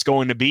Charlotte's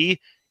going to be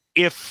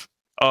if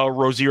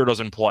Rozier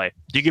doesn't play.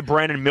 Do you give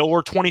Brandon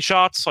Miller 20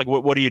 shots? Like,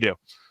 what do you do?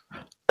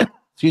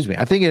 Excuse me.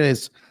 I think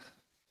it's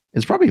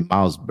probably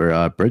Miles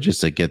Bridges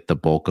to get the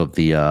bulk of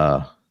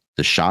the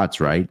shots,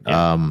 right?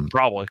 Yeah,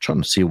 probably. I'm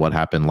trying to see what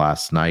happened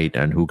last night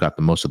and who got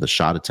the most of the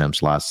shot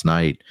attempts last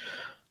night.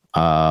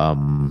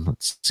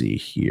 Let's see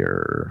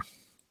here.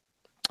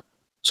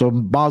 So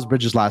Miles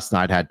Bridges last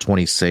night had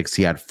 26.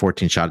 He had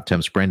 14 shot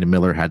attempts. Brandon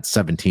Miller had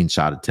 17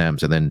 shot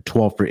attempts, and then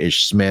 12 for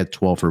Ish Smith,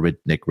 12 for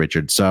Nick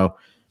Richards. So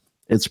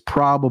it's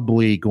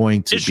probably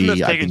going to be. Smith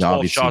taking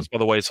 12 shots, by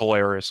the way, is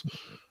hilarious.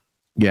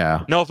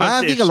 Yeah, no offense.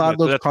 I think a lot of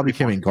those probably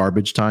came in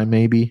garbage time,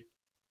 maybe.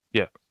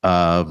 Yeah.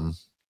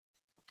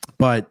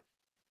 But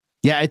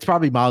yeah, it's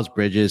probably Miles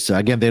Bridges.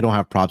 Again, they don't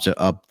have props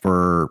up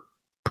for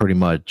pretty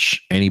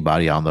much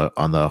anybody on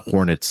the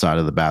Hornets side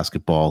of the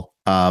basketball.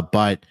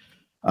 But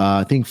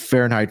I think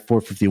Fahrenheit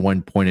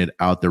 451 pointed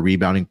out the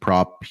rebounding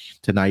prop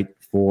tonight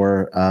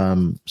for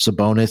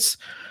Sabonis.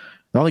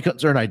 The only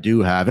concern I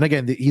do have, and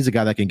again, he's a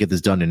guy that can get this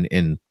done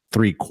in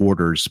 3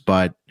 quarters,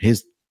 but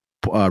his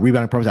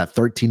rebounding prop is at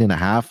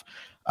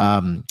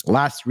 13.5.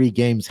 Last 3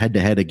 games head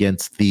to head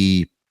against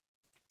the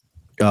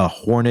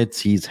Hornets,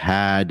 he's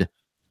had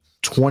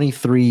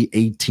 23,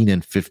 18,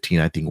 and 15,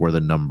 I think were the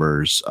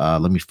numbers.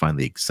 Let me find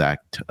the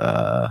exact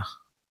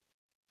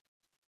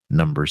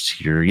numbers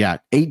here. Yeah,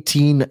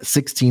 18,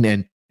 16,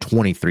 and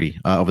 23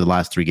 over the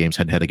last 3 games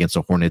head to head against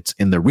the Hornets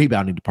in the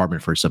rebounding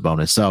department for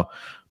Sabonis. So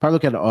probably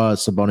look at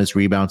Sabonis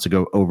rebounds to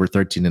go over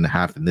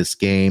 13.5 in this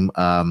game.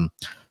 Rather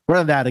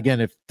than that,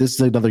 again, if this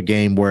is another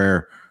game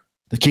where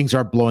the Kings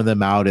are blowing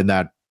them out in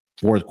that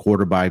 4th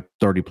quarter by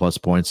 30 plus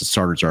points, the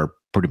starters are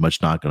pretty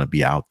much not going to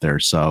be out there.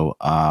 So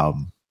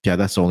yeah,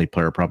 that's the only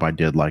player prop I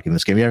did like in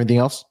this game. You have anything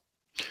else?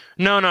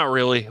 No, not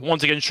really.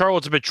 Once again,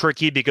 Charlotte's a bit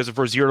tricky because if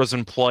Rozier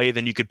doesn't play,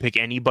 then you could pick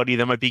anybody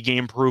that might be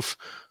game proof.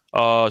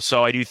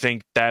 So I do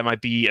think that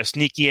might be a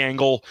sneaky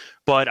angle,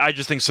 but I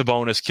just think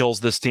Sabonis kills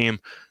this team.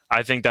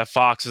 I think that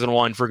Fox is in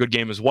line for a good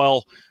game as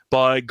well.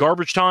 But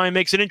garbage time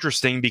makes it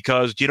interesting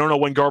because you don't know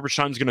when garbage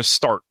time is going to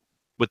start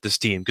with this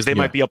team because they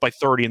might be up by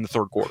 30 in the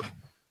 3rd quarter.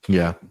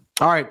 Yeah.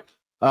 All right.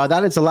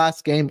 That is the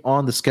last game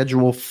on the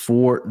schedule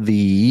for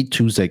the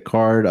Tuesday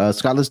card.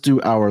 Scott, let's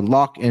do our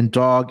lock and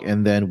dog,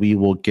 and then we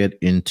will get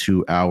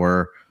into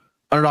our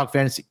underdog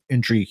fantasy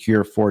entry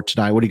here for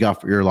tonight. What do you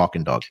got for your lock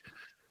and dog?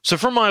 So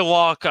for my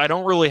lock, I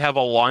don't really have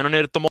a line on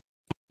it at the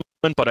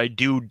moment, but I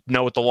do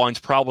know what the line's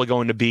probably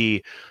going to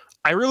be.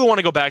 I really want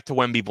to go back to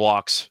Wemby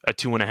blocks at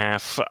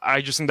 2.5.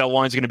 I just think that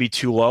line's going to be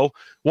too low.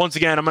 Once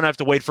again, I'm going to have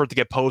to wait for it to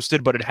get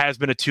posted, but it has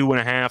been a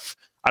 2.5.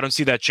 I don't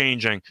see that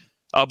changing.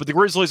 But the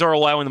Grizzlies are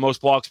allowing the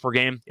most blocks per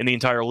game in the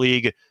entire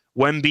league.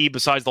 Wemby,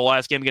 besides the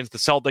last game against the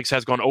Celtics,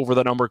 has gone over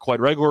the number quite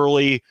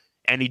regularly,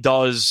 and he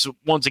does,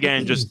 once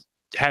again, just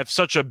have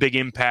such a big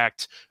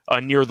impact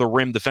near the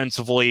rim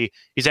defensively.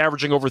 He's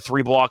averaging over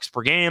 3 blocks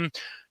per game.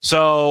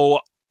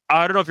 So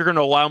I don't know if you're going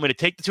to allow me to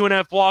take the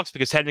 2.5 blocks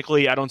because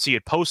technically I don't see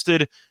it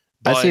posted.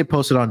 I see it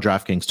posted on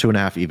DraftKings,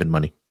 2.5 even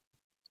money.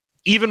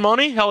 Even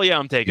money? Hell yeah,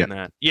 I'm taking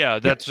that. Yeah,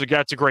 that's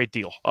a great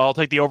deal. I'll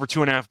take the over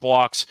 2.5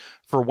 blocks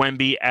for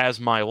Wemby as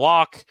my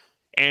lock.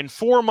 And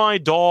for my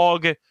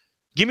dog,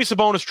 give me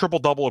Sabonis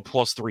triple-double at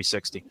plus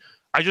 360.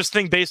 I just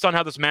think based on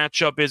how this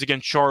matchup is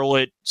against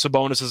Charlotte,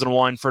 Sabonis is in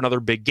line for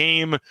another big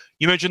game.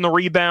 You mentioned the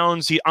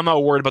rebounds. I'm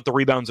not worried about the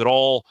rebounds at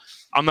all.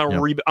 I'm not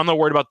worried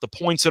about the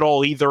points at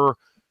all either.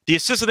 The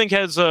assist, I think,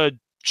 has a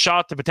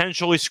shot to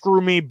potentially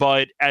screw me,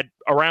 but at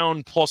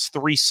around plus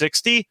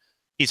 360,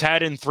 he's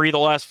had in 3 of the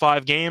last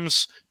 5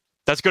 games.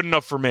 That's good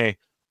enough for me.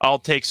 I'll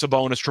take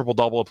Sabonis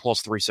triple-double at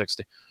plus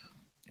 360.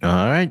 All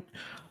right.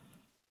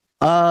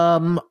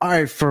 All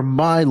right, for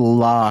my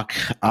lock,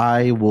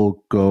 I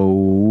will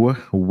go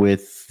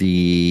with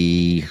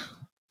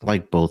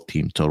both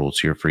team totals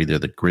here for either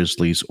the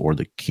Grizzlies or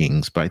the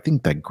Kings, but I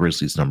think that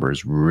Grizzlies number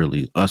is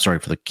really, for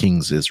the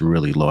Kings is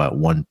really low at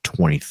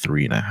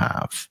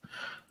 123.5.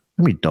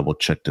 Let me double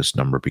check this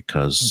number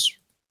because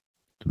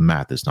the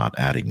math is not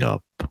adding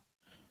up.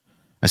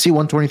 I see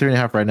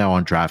 123.5 right now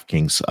on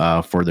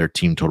DraftKings for their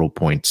team total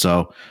points.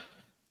 So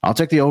I'll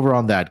take the over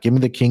on that. Give me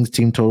the Kings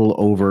team total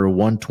over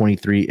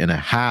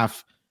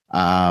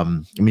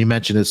 123.5. You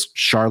mentioned this.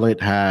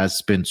 Charlotte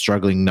has been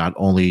struggling not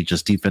only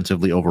just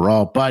defensively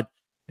overall, but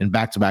in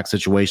back-to-back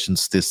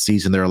situations this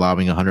season. They're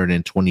allowing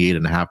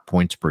 128.5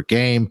 points per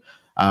game.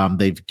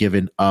 They've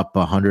given up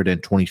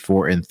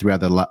 124 in three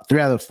out of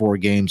the 4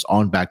 games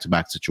on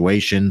back-to-back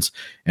situations.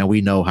 And we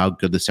know how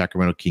good the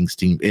Sacramento Kings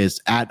team is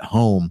at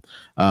home,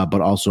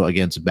 but also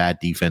against bad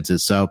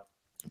defenses. So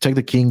take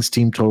the Kings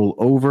team total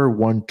over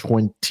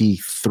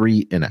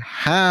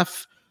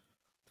 123.5.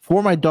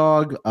 For my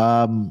dog,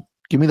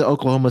 give me the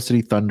Oklahoma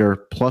City Thunder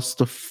plus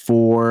the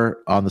 4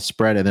 on the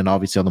spread. And then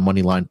obviously on the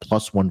money line,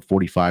 plus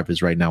 145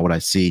 is right now what I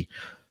see.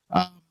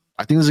 I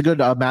think this is a good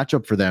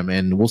matchup for them.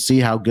 And we'll see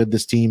how good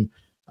this team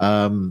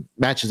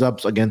matches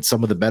up against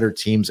some of the better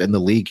teams in the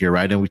league here,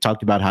 right? And we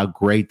talked about how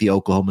great the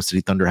Oklahoma City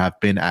Thunder have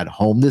been at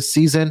home this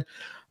season.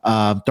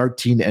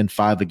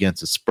 13-5 against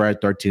the spread,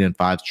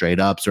 13-5 straight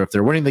up. So if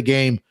they're winning the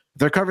game, if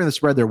they're covering the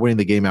spread, they're winning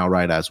the game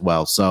outright as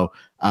well. So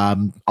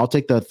I'll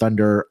take the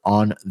Thunder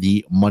on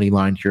the money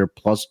line here,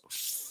 plus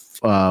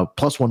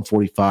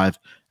 145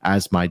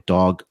 as my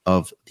dog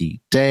of the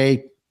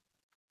day.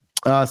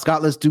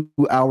 Scott, let's do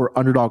our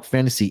underdog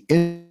fantasy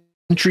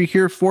entry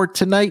here for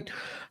tonight.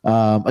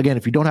 Again,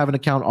 if you don't have an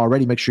account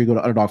already, make sure you go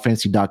to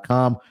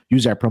underdogfantasy.com.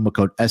 Use our promo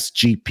code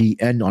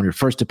SGPN on your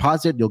first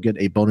deposit. You'll get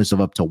a bonus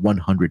of up to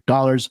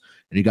 $100.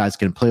 And you guys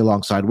can play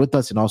alongside with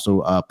us and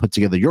also put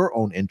together your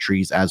own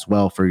entries as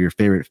well for your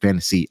favorite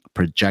fantasy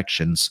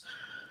projections.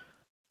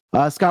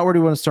 Scott, where do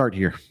you want to start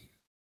here?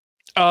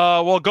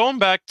 Well, going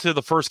back to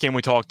the first game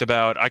we talked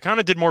about, I kind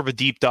of did more of a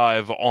deep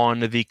dive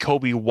on the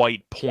Kobe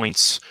White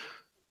points.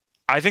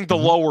 I think the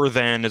lower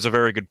than is a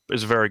very good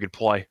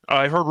play.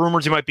 I've heard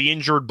rumors he might be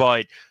injured,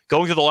 but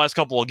going through the last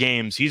couple of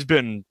games, he's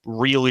been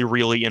really,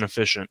 really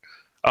inefficient.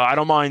 I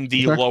don't mind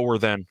the lower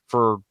than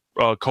for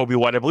Kobe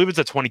White. I believe it's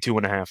at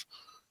 22.5.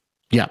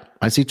 Yeah,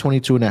 I see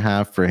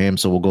 22.5 for him,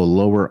 so we'll go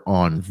lower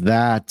on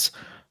that.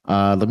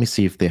 Let me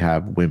see if they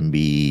have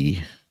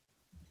Wemby.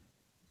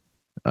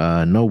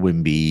 No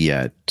Wemby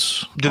yet.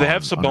 Do they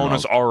have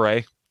Sabonis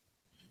RA?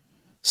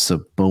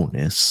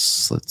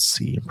 Sabonis. Let's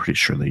see. I'm pretty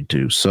sure they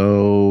do.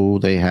 So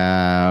they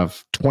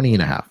have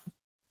 20.5.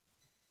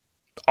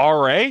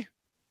 RA? Yeah.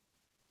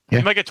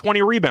 They might get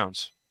 20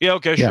 rebounds. Yeah,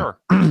 okay, sure.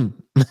 All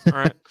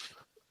right.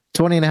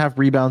 20.5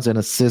 rebounds and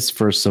assists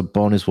for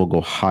Sabonis. Will go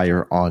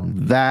higher on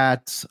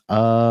that.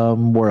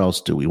 Where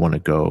else do we want to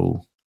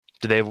go?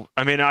 I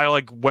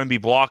like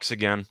Wemby blocks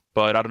again,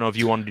 but I don't know if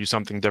you want to do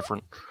something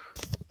different.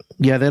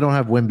 Yeah, they don't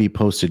have Wemby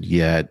posted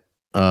yet.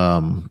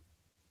 On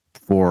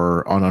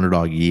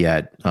Underdog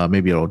yet.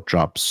 Maybe it'll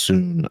drop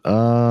soon.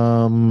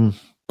 Trying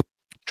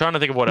to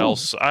think of what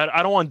else.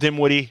 I don't want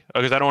Dinwiddie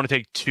because I don't want to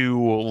take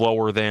 2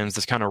 lower thans.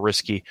 That's kind of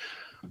risky.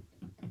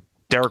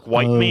 Derek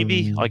White,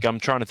 maybe. I'm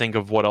trying to think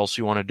of what else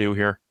you want to do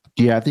here.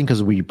 Yeah, I think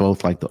because we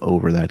both like the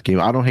over that game.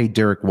 I don't hate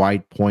Derek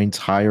White points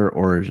higher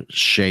or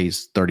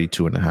Shea's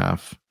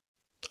 32.5.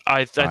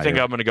 I think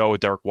I'm going to go with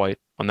Derek White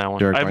on that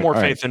one. I have more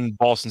faith in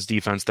Boston's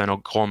defense than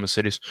Oklahoma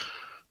City's.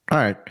 All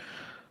right.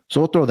 So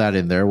we'll throw that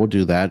in there. We'll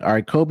do that. All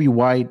right. Kobe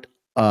White,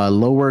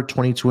 lower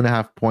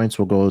 22.5 points.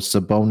 We'll go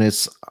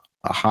Sabonis,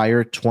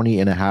 higher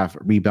 20.5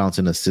 rebounds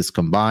and assists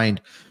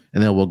combined.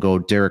 And then we'll go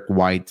Derek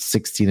White,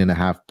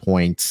 16.5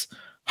 points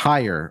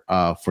higher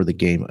for the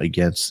game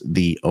against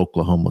the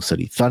Oklahoma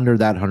City Thunder.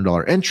 That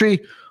 $100 entry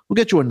will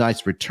get you a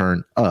nice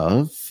return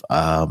of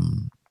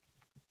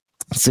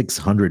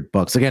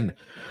 $600. Again,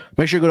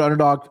 make sure you go to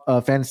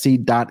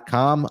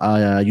underdogfantasy.com.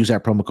 Use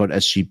that promo code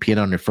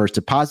SGPN on your first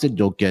deposit.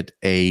 You'll get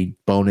a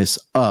bonus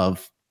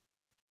of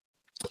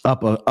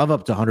up to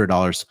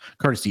 $100,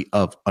 courtesy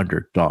of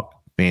Underdog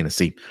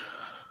Fantasy.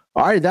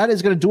 All right, that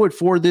is going to do it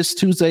for this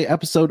Tuesday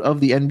episode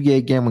of the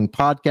NBA Gambling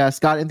Podcast.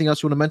 Scott, anything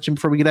else you want to mention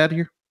before we get out of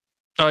here?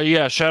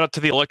 Yeah, shout out to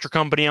the electric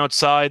company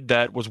outside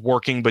that was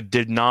working but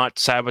did not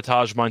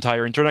sabotage my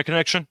entire internet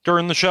connection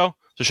during the show.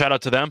 So shout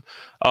out to them.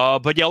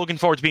 But yeah, looking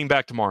forward to being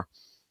back tomorrow.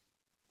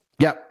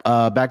 Yep,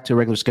 back to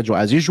regular schedule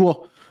as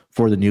usual.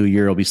 For the new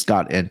year, it'll be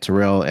Scott and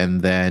Terrell,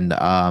 and then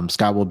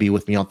Scott will be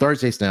with me on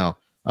Thursdays now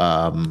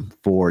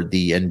for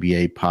the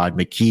NBA pod.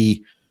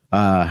 McKee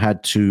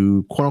had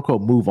to quote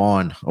unquote move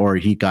on, or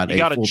he got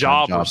a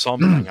job or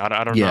something. I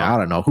don't know. Yeah, I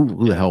don't know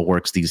who the hell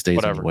works these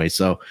days anyway.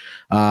 So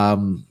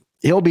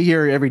he'll be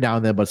here every now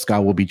and then, but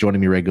Scott will be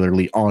joining me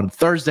regularly on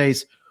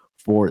Thursdays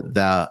for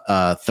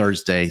the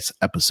Thursdays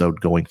episode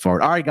going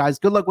forward. All right, guys,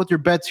 good luck with your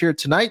bets here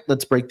tonight.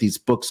 Let's break these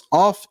books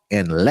off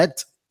and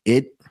let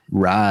it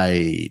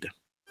ride.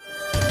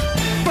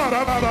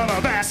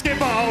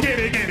 Basketball, give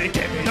me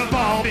the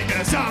ball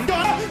because I'm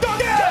gonna